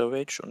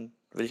Helikopter-Rage und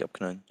will ich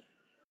abknallen.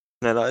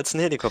 Schneller als ein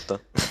Helikopter.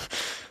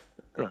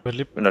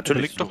 Natürlich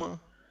Überleg doch so. mal.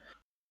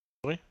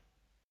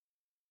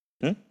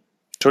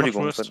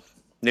 Entschuldigung. Mach du erst.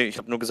 Nee, ich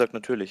habe nur gesagt,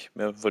 natürlich.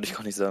 Mehr wollte ich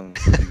gar nicht sagen.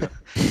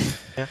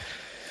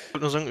 Ich wollte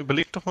nur sagen,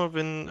 überleg doch mal,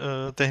 wenn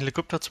der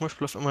Helikopter zum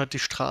Beispiel auf einmal die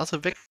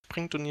Straße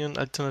wegspringt und ihr einen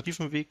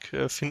alternativen Weg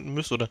finden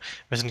müsst, oder,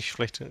 weiß ich nicht,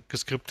 vielleicht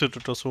geskriptet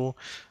oder so,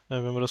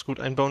 wenn man das gut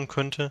einbauen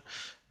könnte,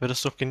 wäre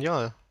das doch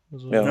genial.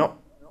 Also, Ja. Ja.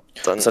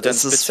 Dann Das hat ja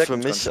ist ein es für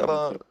Split-Second mich dran,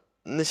 aber glaub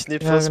nicht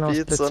Need Ja, for genau,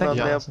 Speed, sondern Split-Second.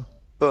 mehr Also.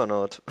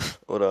 Burnout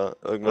oder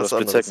Oder irgendwas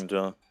anderes. Split-Second,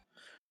 ja.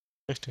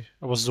 richtig.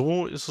 Aber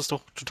so ist es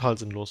doch total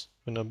sinnlos.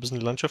 Wenn er ein bisschen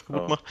die Landschaft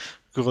kaputt Ja. macht,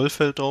 Geröll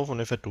fällt drauf und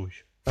er fährt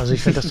durch. Also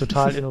ich finde das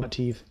total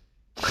innovativ.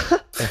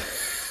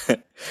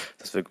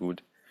 Das wäre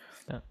gut.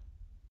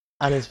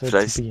 Alles wird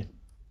Vielleicht- supi.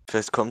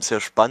 Vielleicht kommt es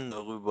ja spannend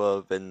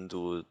darüber, wenn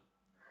du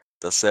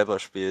das selber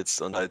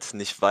spielst und halt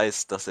nicht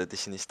weißt, dass er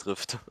dich nicht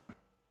trifft.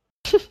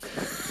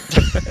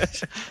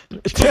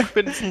 Ich glaube,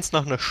 spätestens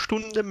nach einer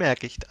Stunde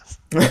merke ich das.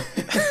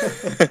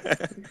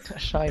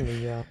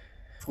 Wahrscheinlich, ja.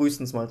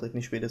 Frühestens Maldric,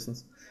 nicht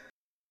spätestens.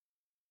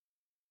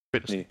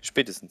 Nee,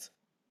 spätestens.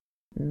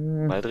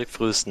 Maldric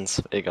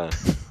frühestens, egal.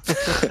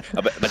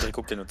 Aber Patrick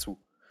guckt ja nur zu.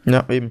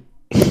 Ja, eben.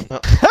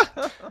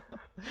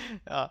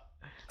 Ja.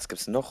 Was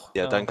gibt's noch?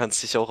 Ja, Ja. dann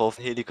kannst du dich auch auf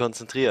den Heli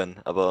konzentrieren.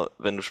 Aber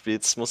wenn du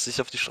spielst, musst du dich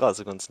auf die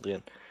Straße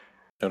konzentrieren.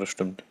 Ja, das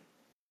stimmt.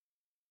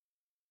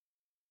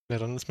 Ja,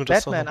 dann ist mir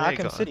das Batman doch noch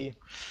Arkham egal. City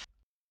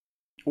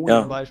Oh,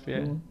 Ja. zum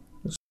Beispiel.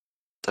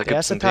 Da Der gibt's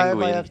erste einen Teil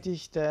war ja Pinguin.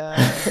 richtig der.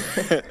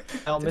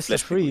 Genau, Der Mr.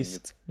 Flash-Pinguin Freeze.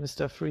 jetzt.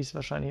 Mr. Freeze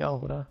wahrscheinlich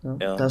auch, oder?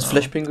 Ja. Da ist Ja.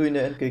 Flash-Pinguin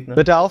der Endgegner.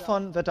 Wird er auch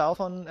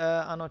von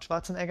Arnold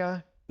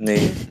Schwarzenegger?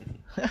 Nee.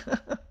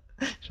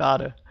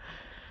 Schade.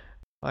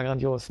 War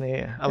grandios,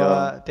 nee. Aber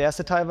Ja. der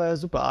erste Teil war ja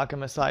super,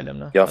 Arkham Asylum,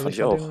 ne? Ja, also fand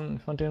ich auch.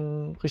 fand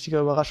den richtiger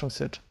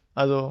Überraschungshit.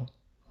 Also,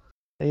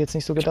 hätte ich jetzt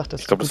nicht so gedacht,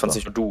 dass Ich glaube, das gut fand war.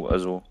 nicht nur du,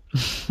 also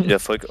wie der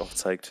Erfolg auch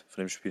zeigt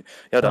von dem Spiel.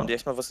 Ja, da Ja. haben die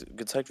echt mal was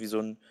gezeigt, wie so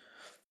ein,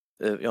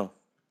 ja,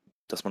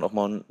 dass man auch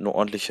mal eine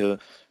ordentliche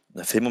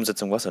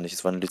Filmumsetzung war es ja nicht,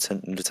 es war eine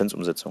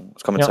Lizenzumsetzung.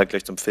 Das kann man Ja.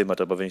 zeitgleich zum Film,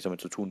 hat aber wenig damit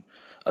zu tun.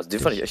 Also den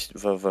fand ich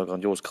echt, war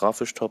grandios.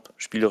 Grafisch top,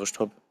 spielerisch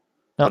top,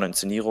 Ja. von der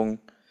Inszenierung.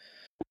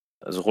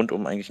 Also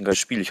rundum eigentlich ein geiles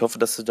Spiel. Ich hoffe,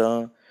 dass sie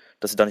da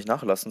dass sie da nicht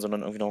nachlassen,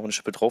 sondern irgendwie noch eine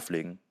Schippe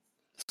drauflegen.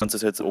 Das Ganze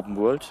ist jetzt Open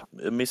World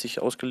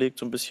mäßig ausgelegt,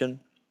 so ein bisschen.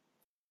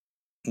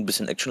 Ein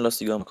bisschen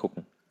actionlastiger, mal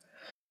gucken.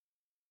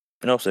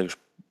 Bin auch sehr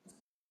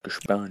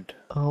gespannt.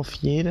 Auf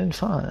jeden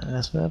Fall.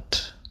 Das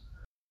wird.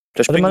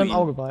 Der Sollte man im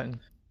Pinguin. Auge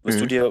behalten. Wirst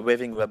du dir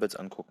Waving Rabbits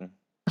angucken?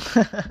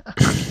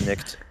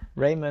 Kinect.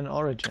 Rayman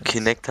Origins.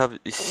 Kinect habe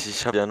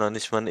ich habe ja noch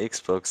nicht mal eine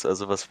Xbox,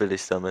 also was will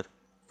ich damit?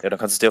 Ja, dann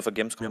kannst du es dir auf der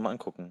Gamescom ja mal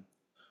angucken.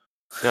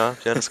 Ja,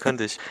 das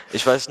könnte ich.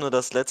 Ich weiß nur,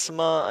 das letzte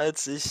Mal,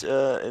 als ich in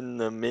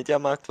einem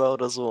Mediamarkt war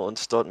oder so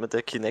und dort mit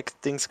der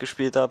Kinect-Dings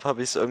gespielt habe,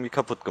 habe ich es irgendwie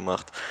kaputt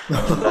gemacht.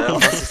 Von daher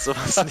fasse ich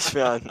sowas nicht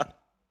mehr an.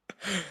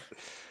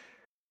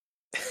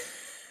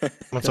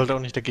 Man sollte auch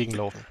nicht dagegen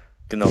laufen.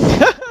 Genau.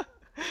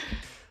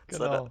 Es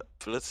hat Genau.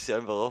 plötzlich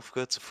einfach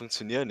aufgehört zu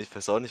funktionieren. Ich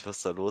weiß auch nicht,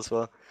 was da los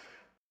war.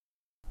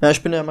 Ja,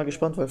 ich bin ja mal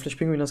gespannt, weil vielleicht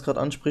Pinguin das gerade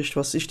anspricht,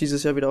 was ich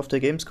dieses Jahr wieder auf der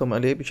Gamescom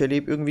erlebe. Ich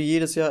erlebe irgendwie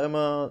jedes Jahr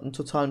immer einen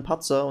totalen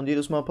Patzer und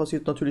jedes Mal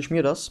passiert natürlich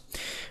mir das.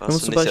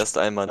 Warst du nicht erst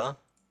einmal da?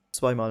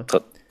 Zweimal.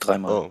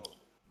 Dreimal. Oh.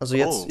 Also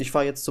jetzt, Oh. ich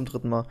fahre jetzt zum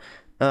 3. Mal.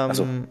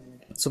 So.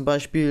 Zum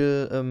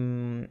Beispiel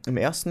im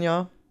ersten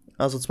Jahr,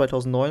 also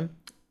 2009,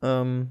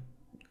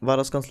 war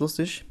das ganz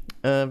lustig.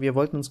 Wir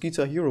wollten uns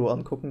Guitar Hero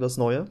angucken, das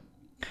neue.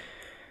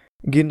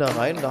 Gehen da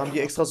rein, da haben die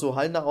extra so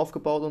Hallen da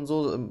aufgebaut und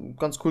so,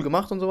 ganz cool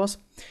gemacht und sowas.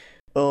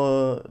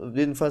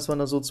 Jedenfalls waren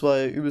da so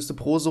 2 übelste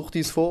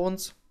Pro-Suchtis vor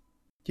uns,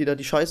 die da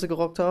die Scheiße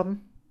gerockt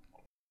haben.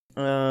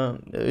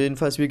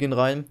 Jedenfalls, wir gehen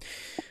rein.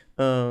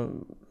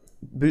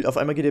 Auf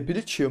einmal geht der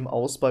Bildschirm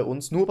aus bei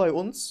uns, nur bei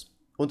uns,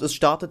 und es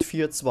startet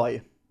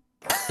 4-2.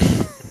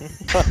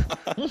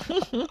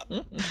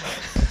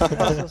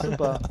 Das ist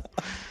super.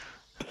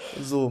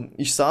 So,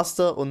 ich saß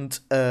da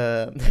und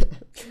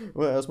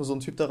wurde erstmal so ein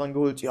Typ da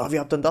rangeholt, ja, wie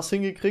habt denn das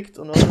hingekriegt?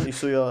 Und dann ich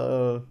so,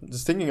 ja,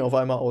 das Ding ging auf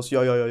einmal aus,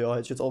 ja,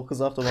 hätte ich jetzt auch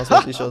gesagt, und was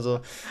weiß ich, also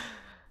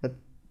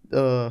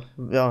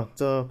ja,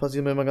 da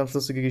passieren mir immer ganz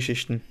lustige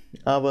Geschichten.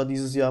 Aber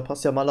dieses Jahr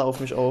passt ja Malle auf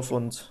mich auf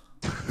und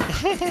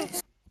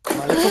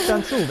Malle guckt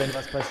dann zu, wenn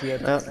was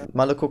passiert. ja,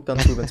 Malle guckt dann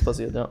zu, wenn es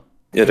passiert, ja.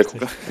 Ja, der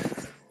guckt.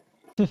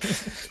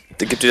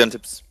 Der gibt dir dann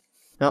Tipps,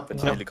 Ja, wenn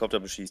du den Helikopter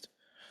beschießt.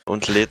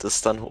 Und lädt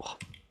es dann hoch.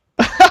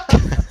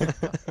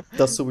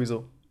 das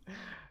sowieso.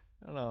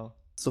 Genau.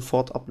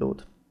 Sofort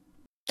Upload.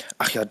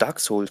 Ach ja, Dark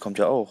Souls kommt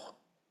ja auch.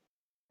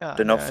 Ja,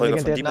 Der Nachfolger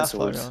von legendäre Demon's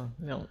Souls.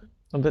 Nachfolger, ja.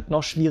 Und wird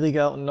noch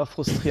schwieriger und noch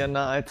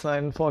frustrierender als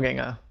sein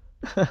Vorgänger.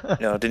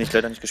 Ja, den ich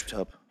leider nicht gespielt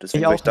habe.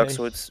 Deswegen Ich würde ich auch Dark nicht.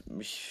 Souls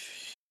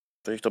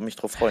würde ich doch mich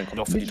drauf freuen. Kommt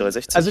auch für die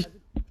 360. Also,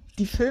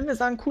 die Filme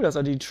sahen cool aus,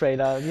 also die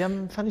Trailer.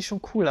 Fand ich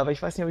schon cool, aber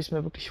ich weiß nicht, ob ich es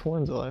mir wirklich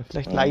holen soll.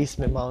 Vielleicht leih ich es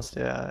mir mal aus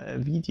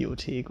der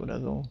Videothek oder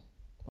so.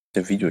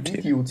 Der Videothek.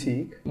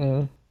 Videothek.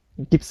 Mhm.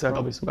 Gibt's da,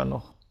 glaube ich, sogar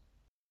noch.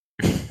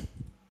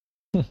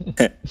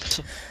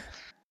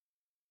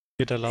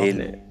 Geht der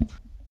Laden.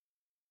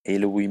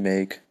 Halo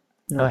Remake.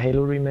 Ja,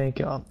 Halo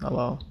Remake, ja,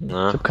 aber ich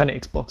habe keine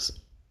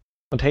Xbox.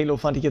 Und Halo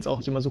fand ich jetzt auch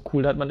nicht immer so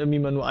cool. Da hat man irgendwie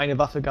immer nur eine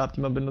Waffe gehabt,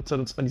 die man benutzt hat,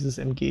 und zwar dieses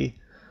MG.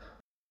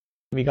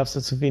 Irgendwie gab es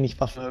da zu wenig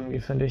Waffen irgendwie,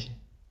 finde ich.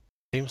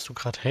 Nimmst du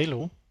gerade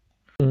Halo?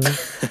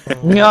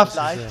 Ja, das ist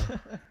vielleicht.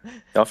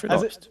 Ja,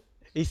 vielleicht. Also,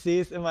 ich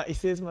sehe es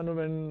immer nur,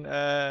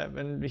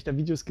 wenn ich da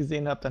Videos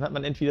gesehen habe, dann hat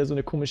man entweder so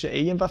eine komische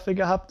Alien-Waffe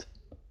gehabt,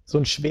 so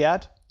ein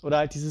Schwert, oder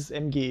halt dieses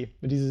MG,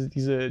 mit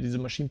diese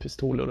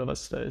Maschinenpistole oder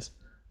was es da ist.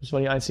 Das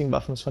waren die einzigen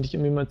Waffen. Das fand ich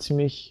irgendwie immer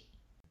ziemlich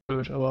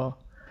blöd, aber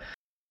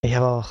ich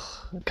habe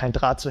auch kein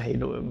Draht zu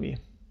Halo irgendwie.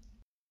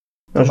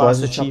 Ja, ich weiß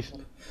Master nicht, Chief.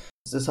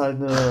 es ist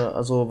halt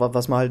also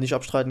was man halt nicht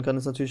abstreiten kann,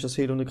 ist natürlich, dass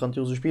Halo eine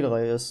grandiose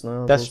Spielreihe ist.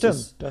 Ne? Das Also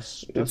stimmt.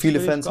 Das viele will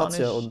ich Fans gar hat's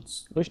ja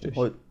nicht- und Richtig.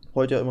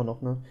 heute ja immer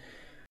noch, ne?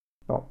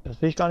 Ja.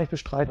 Das will ich gar nicht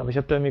bestreiten, aber ich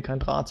habe da irgendwie keinen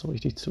Draht so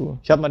richtig zu.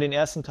 Ich habe mal den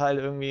ersten Teil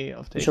irgendwie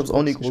auf der Ich hab's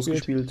auch nie Xbox groß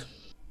gespielt.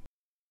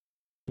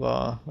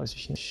 War, weiß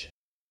ich nicht.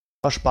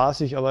 War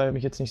spaßig, aber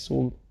mich jetzt nicht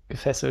so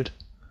gefesselt.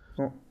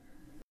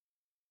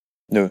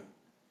 Nö.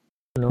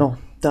 No,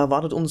 da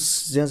wartet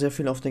uns sehr, sehr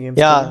viel auf der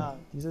Gamescom. Ja,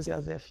 dieses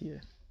Jahr sehr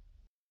viel.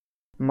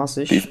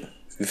 Massig.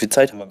 Wie viel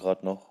Zeit haben wir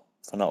gerade noch?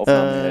 Von der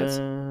Aufnahme her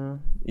jetzt?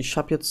 Ich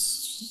habe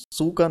jetzt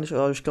so gar nicht,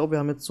 ich glaube, wir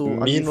haben jetzt so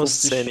an die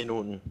Minus 50, 10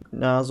 Minuten.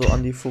 Ja, so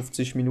an die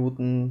 50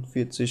 Minuten,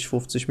 40,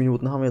 50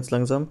 Minuten haben wir jetzt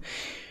langsam.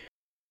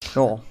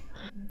 Ja.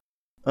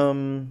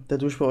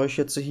 Dadurch bei euch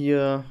jetzt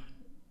hier,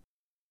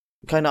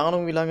 keine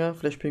Ahnung wie lange,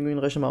 vielleicht Pinguin,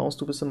 rechne mal aus,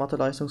 du bist im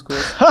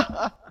Mathe-Leistungskurs.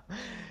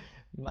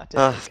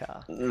 Mathe.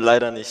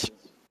 Leider nicht.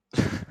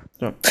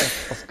 Ja.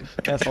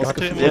 Er ist Wäre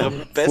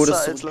rausgeflogen. besser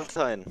Wurdest du- als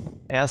Latein.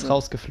 Er ist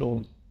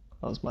rausgeflogen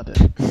aus Mathe.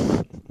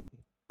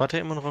 Warte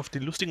immer noch auf die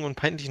lustigen und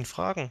peinlichen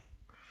Fragen,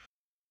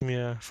 die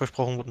mir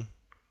versprochen wurden.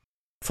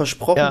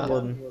 Versprochen Ja.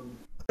 worden.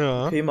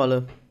 Ja. Okay,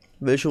 Malle.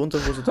 Welche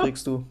Unterhose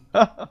trägst du?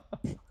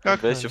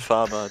 Und welche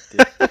Farbe hat die?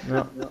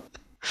 Ja.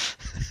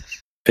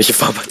 Welche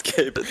Farbe hat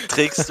Gelb?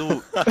 Trägst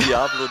du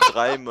Diablo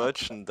 3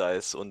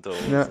 Merchandise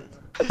Unterhosen? Ja.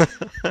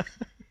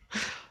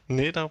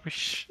 Nee, da habe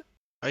ich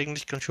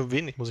eigentlich ganz schön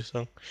wenig, muss ich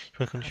sagen. Ich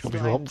weiß gar nicht, Hast ob du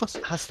ich überhaupt was.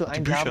 Hast du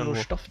ein Bücher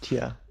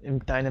Diablo-Stofftier in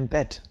deinem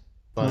Bett?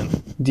 Nein.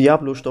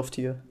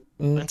 Diablo-Stofftier.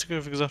 Das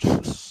Einzige, wie gesagt,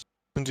 ist,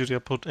 sind die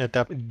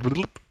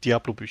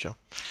Diablo-Bücher.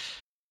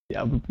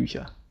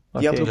 Diablo-Bücher.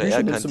 Diablo Oder Bücher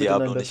er nimmst kann du mit in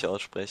Diablo dein Bett? nicht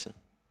aussprechen.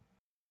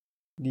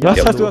 Was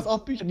Diablo. hast du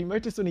auch Bücher, die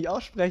möchtest du nicht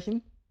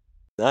aussprechen?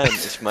 Nein,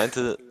 ich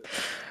meinte,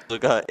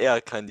 sogar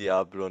er kann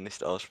Diablo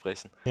nicht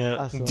aussprechen. Ja,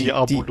 Ach so.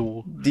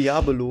 Diabolo.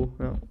 Diablo,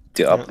 ja.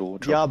 Diablo.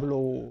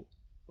 Diablo.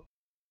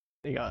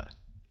 Egal.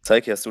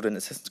 Zeig, hast du denn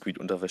Assassin's Creed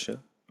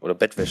Unterwäsche? Oder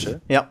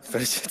Bettwäsche? Ja,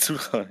 Vielleicht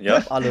zutrauen,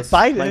 ja? alles.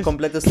 Beides. Mein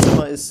komplettes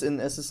Zimmer ist in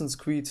Assassin's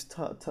Creed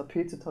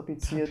Tapete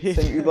tapeziert. Es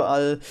Tapete. hängen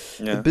überall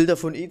Ja, Bilder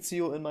von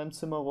Ezio in meinem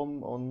Zimmer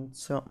rum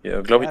und ja.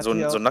 ja glaube ich, Er so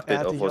hat sich ein Nacktbild er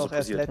hat auch, sich wo er so auch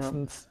erst posiert.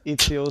 letztens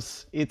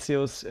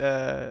Ezios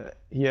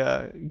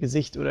hier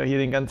Gesicht oder hier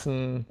den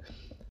ganzen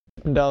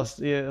da aus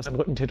seinem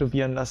Rücken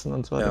tätowieren lassen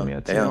und so hat Ja, er mir ja,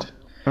 erzählt.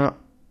 Ja.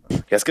 Ja,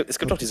 es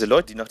gibt auch diese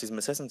Leute, die nach diesem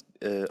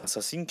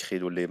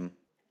Assassin-Credo leben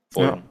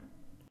wollen.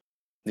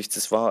 Nichts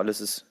ist wahr, alles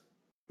ist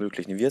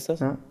möglich. Nee, wie ist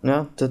das? Ja,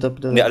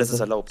 Nee, alles ist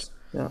erlaubt.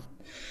 Ja.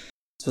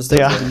 Was denkst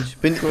Ja.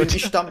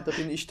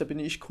 du? Da bin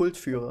ich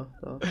Kultführer.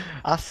 Da.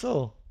 Ach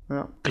so.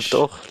 Ja. Gibt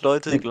auch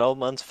Leute, die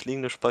glauben ans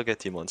fliegende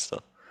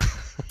Spaghetti-Monster.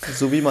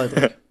 So wie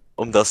Maldric.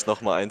 Um das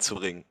nochmal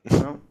einzuringen.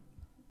 Ja.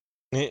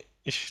 Nee,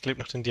 ich lebe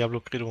nach dem Diablo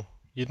Credo.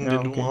 Jeden, Ja,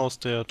 den du okay.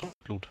 umhaust, der trinkt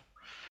Blut.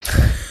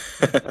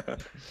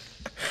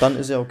 Dann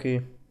ist ja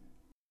okay.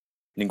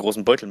 Den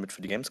großen Beutel mit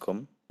für die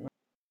Gamescom.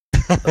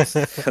 Das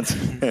kannst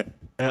du-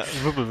 Ja,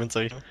 Wirbelwind,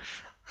 sag ich. Ne?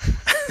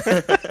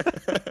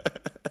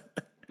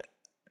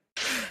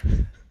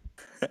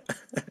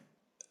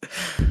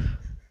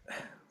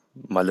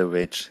 Malle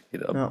Rage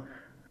geht ab. Ja.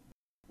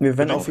 Wir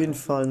werden Genau. auf jeden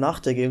Fall nach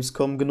der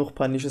Gamescom genug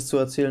Peinliches zu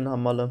erzählen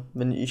haben, Malle.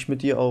 Wenn ich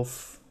mit dir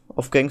auf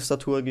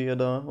Gangster-Tour gehe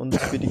da und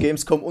wir die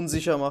Gamescom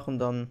unsicher machen,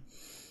 dann.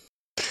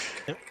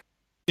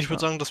 Ich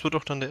würde sagen, das wird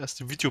auch dann der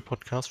erste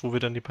Videopodcast, wo wir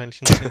dann die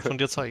peinlichen Szenen von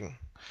dir zeigen.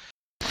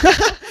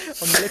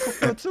 Und Malle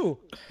guckt nur zu.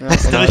 Ja,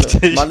 ist und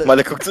richtig.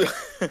 Malle guckt so.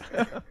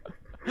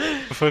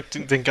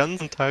 Verfolgt den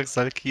ganzen Tag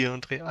Salk hier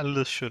und dreh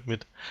alles schön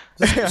mit.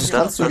 Das Ja,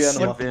 kannst du gerne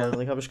passiert machen, wäre.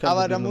 Maldric, habe ich kein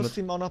Aber da Problem musst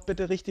du ihm auch noch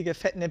bitte richtige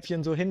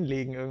Fettnäpfchen so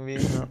hinlegen irgendwie.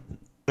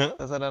 Ja.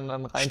 Dass er dann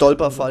rein.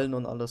 Stolperfallen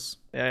und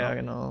alles. Ja,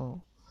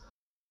 genau.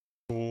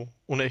 So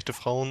ohne echte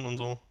Frauen und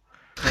so.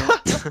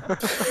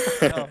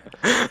 Genau.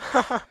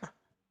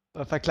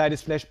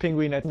 Verkleidest Flash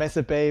Penguin als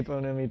Messebabe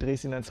und irgendwie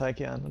drehst ihn dann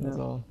Psyche an oder Ja.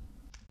 so.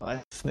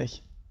 Weiß es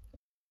nicht.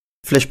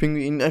 Flash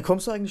Penguin,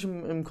 kommst du eigentlich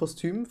im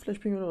Kostüm, Flash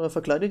Penguin, oder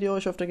verkleidet ihr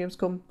euch auf der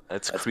Gamescom?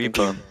 Als Als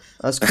Creeper. Pinguin.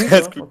 Als Creeper?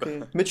 Als Creeper. Okay.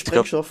 Mit glaub-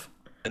 Sprengstoff.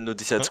 Wenn du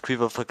dich als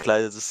Creeper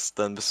verkleidest,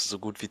 dann bist du so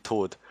gut wie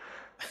tot.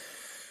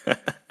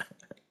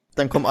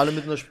 Dann kommen alle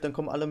mit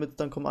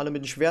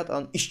dem Schwert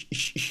an.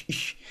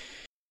 Ich.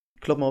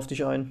 Kloppen auf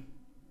dich ein.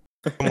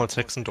 Komm als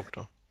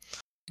Hexendoktor.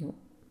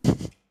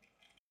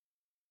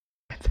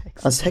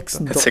 Als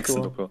Hexendoktor. Als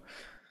Hexendoktor.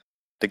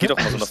 Der geht auch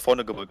mal so nach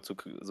vorne gebeugt,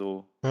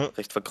 so Ja.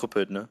 recht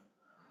verkrüppelt, ne?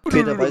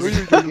 Okay, da weiß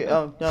ich.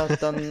 Ja,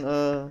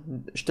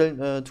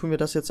 dann tun wir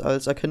das jetzt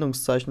als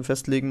Erkennungszeichen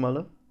festlegen,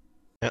 Malle.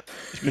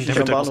 Ich bin Ich der am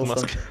mit der Bahnhof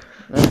Maske.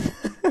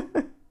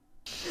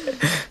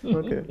 Ja.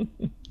 Okay.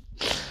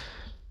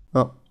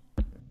 Ja.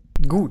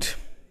 Gut.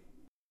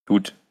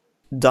 Gut.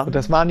 Dann. Und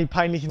das waren die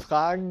peinlichen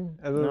Fragen.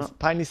 Also Ja. das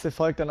peinlichste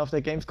folgt dann auf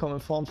der Gamescom in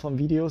Form von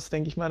Videos,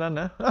 denke ich mal dann,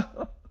 ne?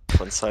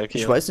 Von Salk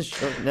Ich hier. weiß nicht,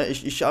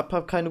 ich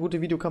hab keine gute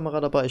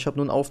Videokamera dabei, ich habe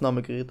nur ein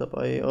Aufnahmegerät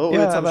dabei. Oh,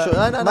 Ja, jetzt habe ich aber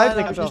schon. Nein,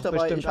 Maldric hab ich hat nicht doch dabei.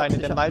 bestimmt eine,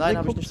 der Maldric Nein,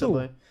 habe ich guckt nicht zu.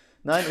 dabei.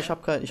 Nein, ich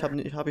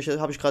habe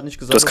ich gerade nicht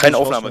gesagt. Du hast kein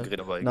dass ich Aufnahmegerät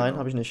dabei. rausschneide. Nein, genau.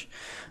 habe ich nicht.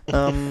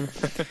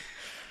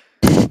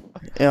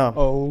 Ja.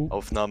 Oh.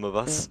 Aufnahme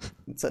was?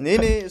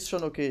 Nee, ist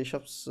schon okay. Ich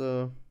hab's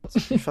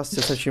jetzt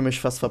hab ich mich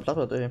fast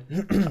verplattert, ey.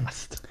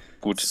 Fast.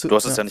 Gut, So, du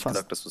hast es ja, ja nicht fast.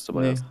 gesagt, dass du es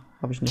dabei Nee, hast.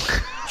 habe ich nicht.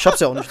 Ich hab's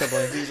ja auch nicht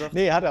dabei, wie gesagt.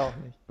 Nee, hat er auch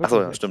nicht. Achso,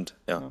 Wirklich ja, nicht. stimmt.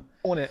 Ja. Ja.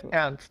 Ohne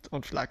Ernst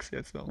und Flachs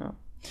jetzt noch. Ja.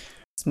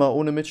 Jetzt mal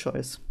ohne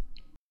Mitscheiß.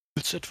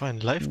 Willst du etwa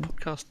einen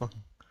Live-Podcast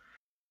machen?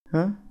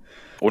 Hä?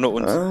 Ohne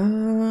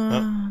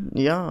uns.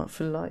 Ja,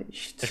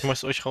 vielleicht. Ich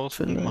schmeiß euch raus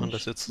und wir Vielleicht. machen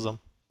das jetzt zusammen.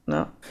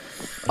 Ja.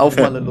 Auf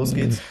Malle, los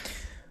geht's.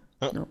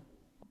 Ja.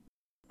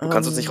 Du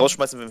kannst uns nicht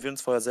rausschmeißen, wenn wir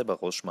uns vorher selber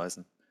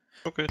rausschmeißen.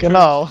 Okay,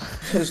 Genau.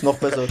 Ist noch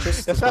besser.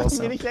 Tschüss. Das hat war's,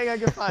 mir ja. nicht länger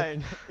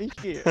gefallen. Ich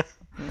gehe.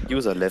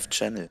 User left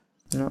channel.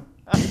 Ja.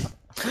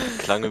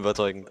 Klang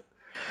überzeugend.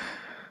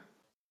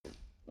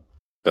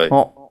 Geil.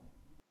 Oh.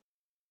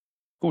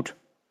 Gut.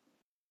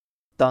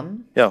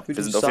 Dann. Ja, Würde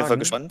wir sind ich auf jeden Fall sagen-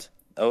 gespannt.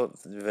 Aber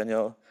wir werden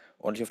ja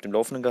ordentlich auf dem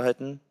Laufenden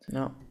gehalten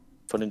Ja.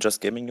 von den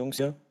Just Gaming Jungs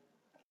hier.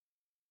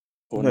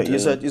 Und Ja, ihr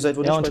seid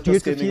wohl Ja, und nicht bei spielt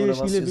Just so Gaming viele oder was?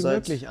 Spiele Ihr wie seid,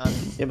 möglich an.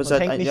 Ja, Und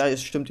hängt nicht- ja,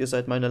 es stimmt, ihr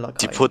seid meine Die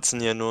Lakaien. putzen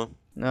hier nur.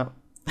 Ja.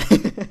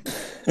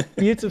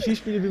 Spielt so viele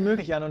Spiele wie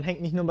möglich an und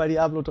hängt nicht nur bei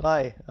Diablo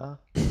 3. Ja.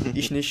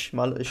 Ich nicht,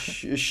 Malle.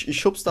 Ich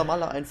schub's da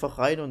Malle einfach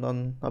rein und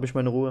dann habe ich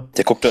meine Ruhe.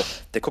 der guckt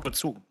nur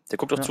zu. Der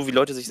guckt auch Ja. zu, wie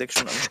Leute sich 6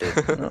 Stunden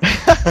anstellen.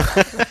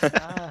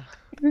 Ah.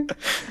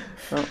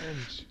 Ja.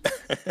 Mensch.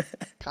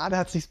 Gerade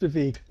hat sich's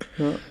bewegt.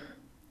 Ja.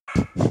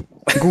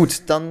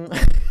 Gut, dann.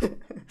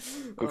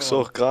 Guckst du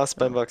auch Gras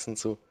beim Wachsen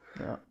zu?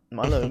 Ja,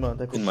 Malle immer,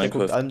 der guckt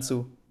Minecraft. allem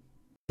zu.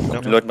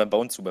 Guckt den Leuten beim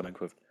Bauen zu bei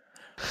Minecraft.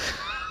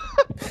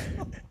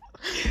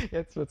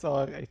 Jetzt wird's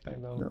auch echt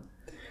langsam. Ja.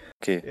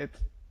 Okay, Jetzt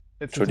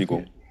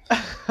Entschuldigung.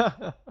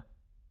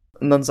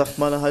 Und dann sagt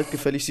Malle halt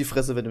gefälligst die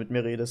Fresse, wenn du mit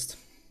mir redest.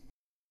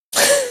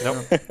 Ja.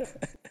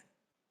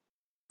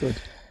 Gut.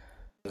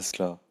 Alles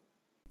klar.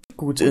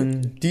 Gut,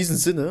 in diesem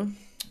Sinne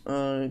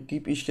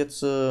gebe ich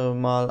jetzt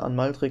mal an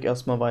Maldric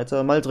erstmal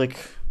weiter. Maldric,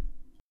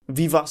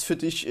 wie war es für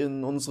dich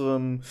in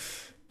unserem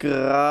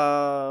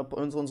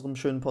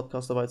schönen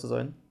Podcast dabei zu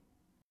sein?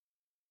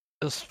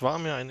 Es war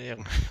mir eine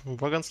Ehre.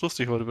 War ganz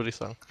lustig heute, würde ich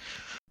sagen.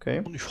 Okay.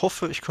 Und ich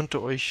hoffe, ich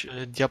konnte euch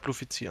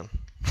diablofizieren.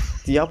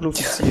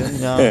 Diablofizieren,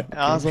 ja.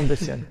 Ja, so ein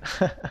bisschen.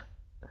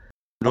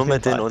 Nur Auf jeden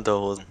mit den Fall.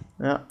 Unterhosen.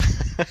 Ja.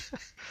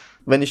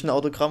 Wenn ich ein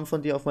Autogramm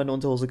von dir auf meine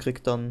Unterhose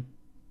krieg, dann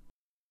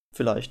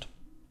vielleicht.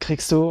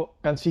 Kriegst du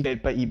ganz viel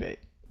Geld bei eBay.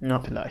 Ja.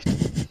 Vielleicht.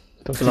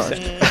 50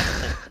 Vielleicht. Cent.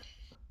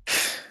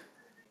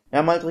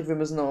 Ja, Maldric,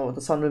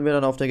 das handeln wir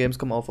dann auf der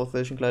Gamescom auf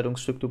welchen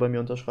Kleidungsstück du bei mir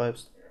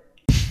unterschreibst.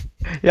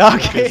 Ja,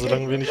 Okay, okay.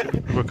 solange wir nicht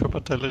über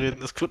Körperteile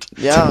reden, ist gut.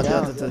 Ja,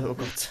 oh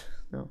Gott.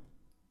 Ja.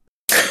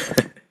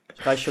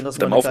 Reicht schon, dass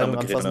Mit du einem meine Kleidung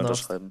Aufnahmegerät anfassen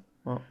darfst. unterschreiben.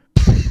 Ja.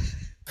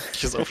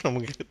 Welches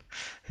Aufnahmegerät?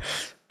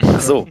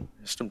 Ach so,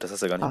 stimmt, das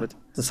hast du ja gar nicht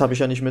mit. Das habe ich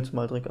ja nicht mit,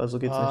 Maldric, also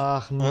geht's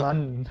Ach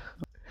Mann.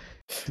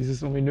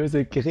 Dieses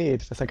ominöse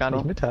Gerät, das er gar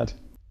nicht Ja. mit hat.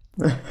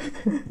 nicht.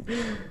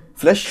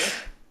 Flash,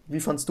 wie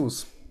fandst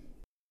du's?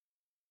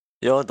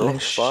 Ja, doch,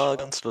 Flash. war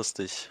ganz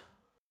lustig.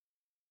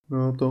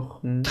 Ja,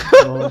 doch.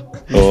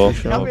 Oh,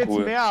 Ich habe jetzt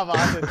cool. mehr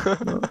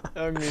erwartet.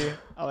 Irgendwie.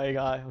 Aber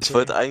egal. Okay. Ich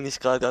wollte eigentlich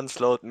gerade ganz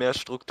laut mehr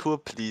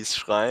Struktur, please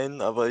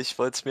schreien, aber ich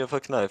wollte es mir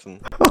verkneifen.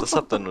 Das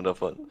habt ihr nur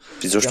davon.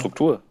 Wieso Ja.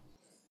 Struktur?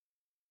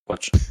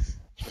 Quatsch.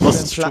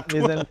 Was ist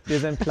Struktur? wir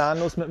sind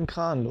planlos mit dem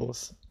Kran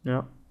los.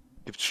 Ja.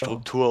 Gibt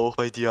Struktur auch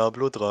bei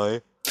Diablo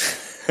 3?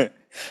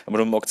 Aber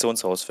nur im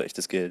Auktionshaus für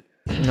echtes Geld.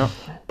 Ja.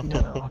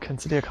 Genau,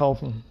 kannst du dir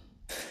kaufen.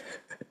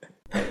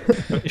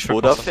 Ich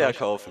Oder verkauf's an euch.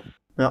 verkaufen.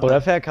 Ja.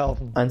 Oder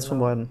verkaufen. Eins von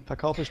beiden.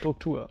 Verkaufe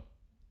Struktur.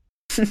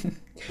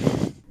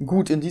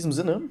 Gut, in diesem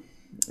Sinne,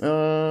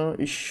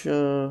 ich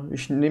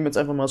nehme jetzt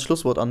einfach mal das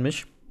Schlusswort an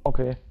mich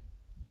Okay.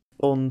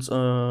 und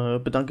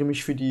bedanke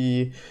mich für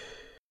die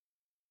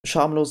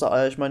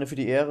für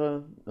die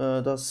Ehre,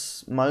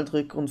 dass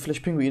Maldric und Flash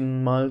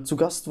Pinguin mal zu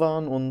Gast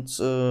waren und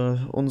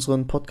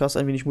unseren Podcast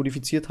ein wenig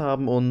modifiziert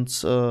haben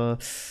und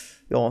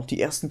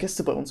die ersten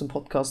Gäste bei uns im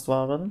Podcast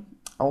waren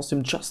aus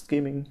dem Just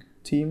Gaming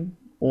Team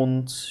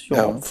und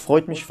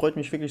freut mich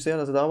wirklich sehr,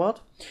 dass ihr da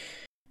wart.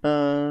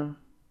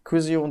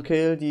 Quizio und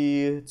Kale,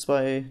 die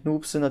zwei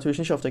Noobs, sind natürlich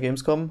nicht auf der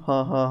Gamescom.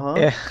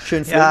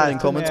 Schön filmen in den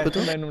Comments, bitte.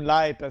 Tut mir nun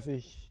leid, dass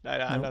ich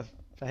leider Ja. anders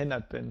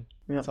verhindert bin.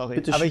 Ja, Sorry.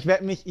 bitte Aber ich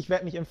werde mich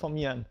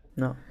informieren.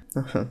 Ja.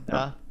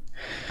 Ja.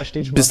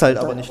 Versteht schon. Bist halt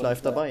aber nicht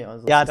live dabei.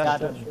 Also Ja, das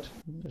das ist stimmt.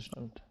 Das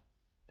stimmt.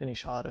 Finde ich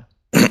schade.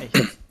 Echt.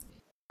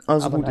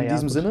 Also Aber gut, in naja,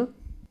 diesem gut. Sinne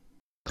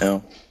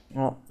Ja.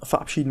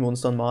 verabschieden wir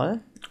uns dann mal.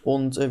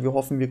 Und wir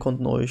hoffen, wir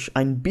konnten euch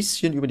ein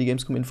bisschen über die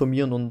Gamescom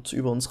informieren und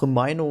über unsere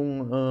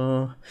Meinung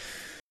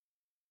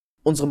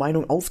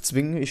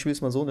aufzwingen, ich will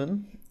es mal so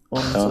nennen.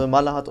 Und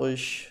Malle hat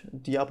euch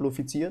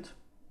diablofiziert.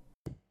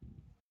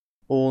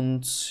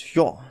 Und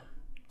ja,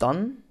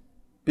 dann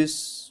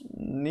bis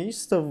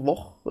nächste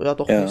Woche. Ja,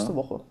 doch, Ja. nächste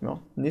Woche. Ja,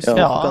 nächste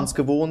Ja. Woche ganz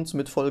gewohnt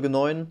mit Folge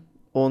 9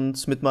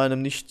 und mit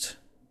meinem nicht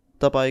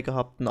dabei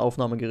gehabten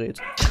Aufnahmegerät.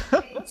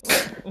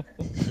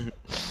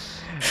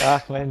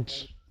 Ach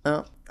Mensch.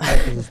 Ja,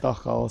 Jetzt ist es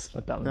doch raus,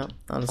 verdammt. ja,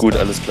 alles Gut,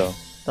 klar. alles klar.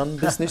 Dann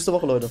bis nächste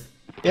Woche, Leute.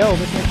 Ja,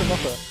 bis nächste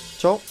Woche.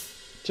 Ciao.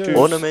 Tschüss.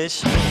 Ohne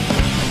mich.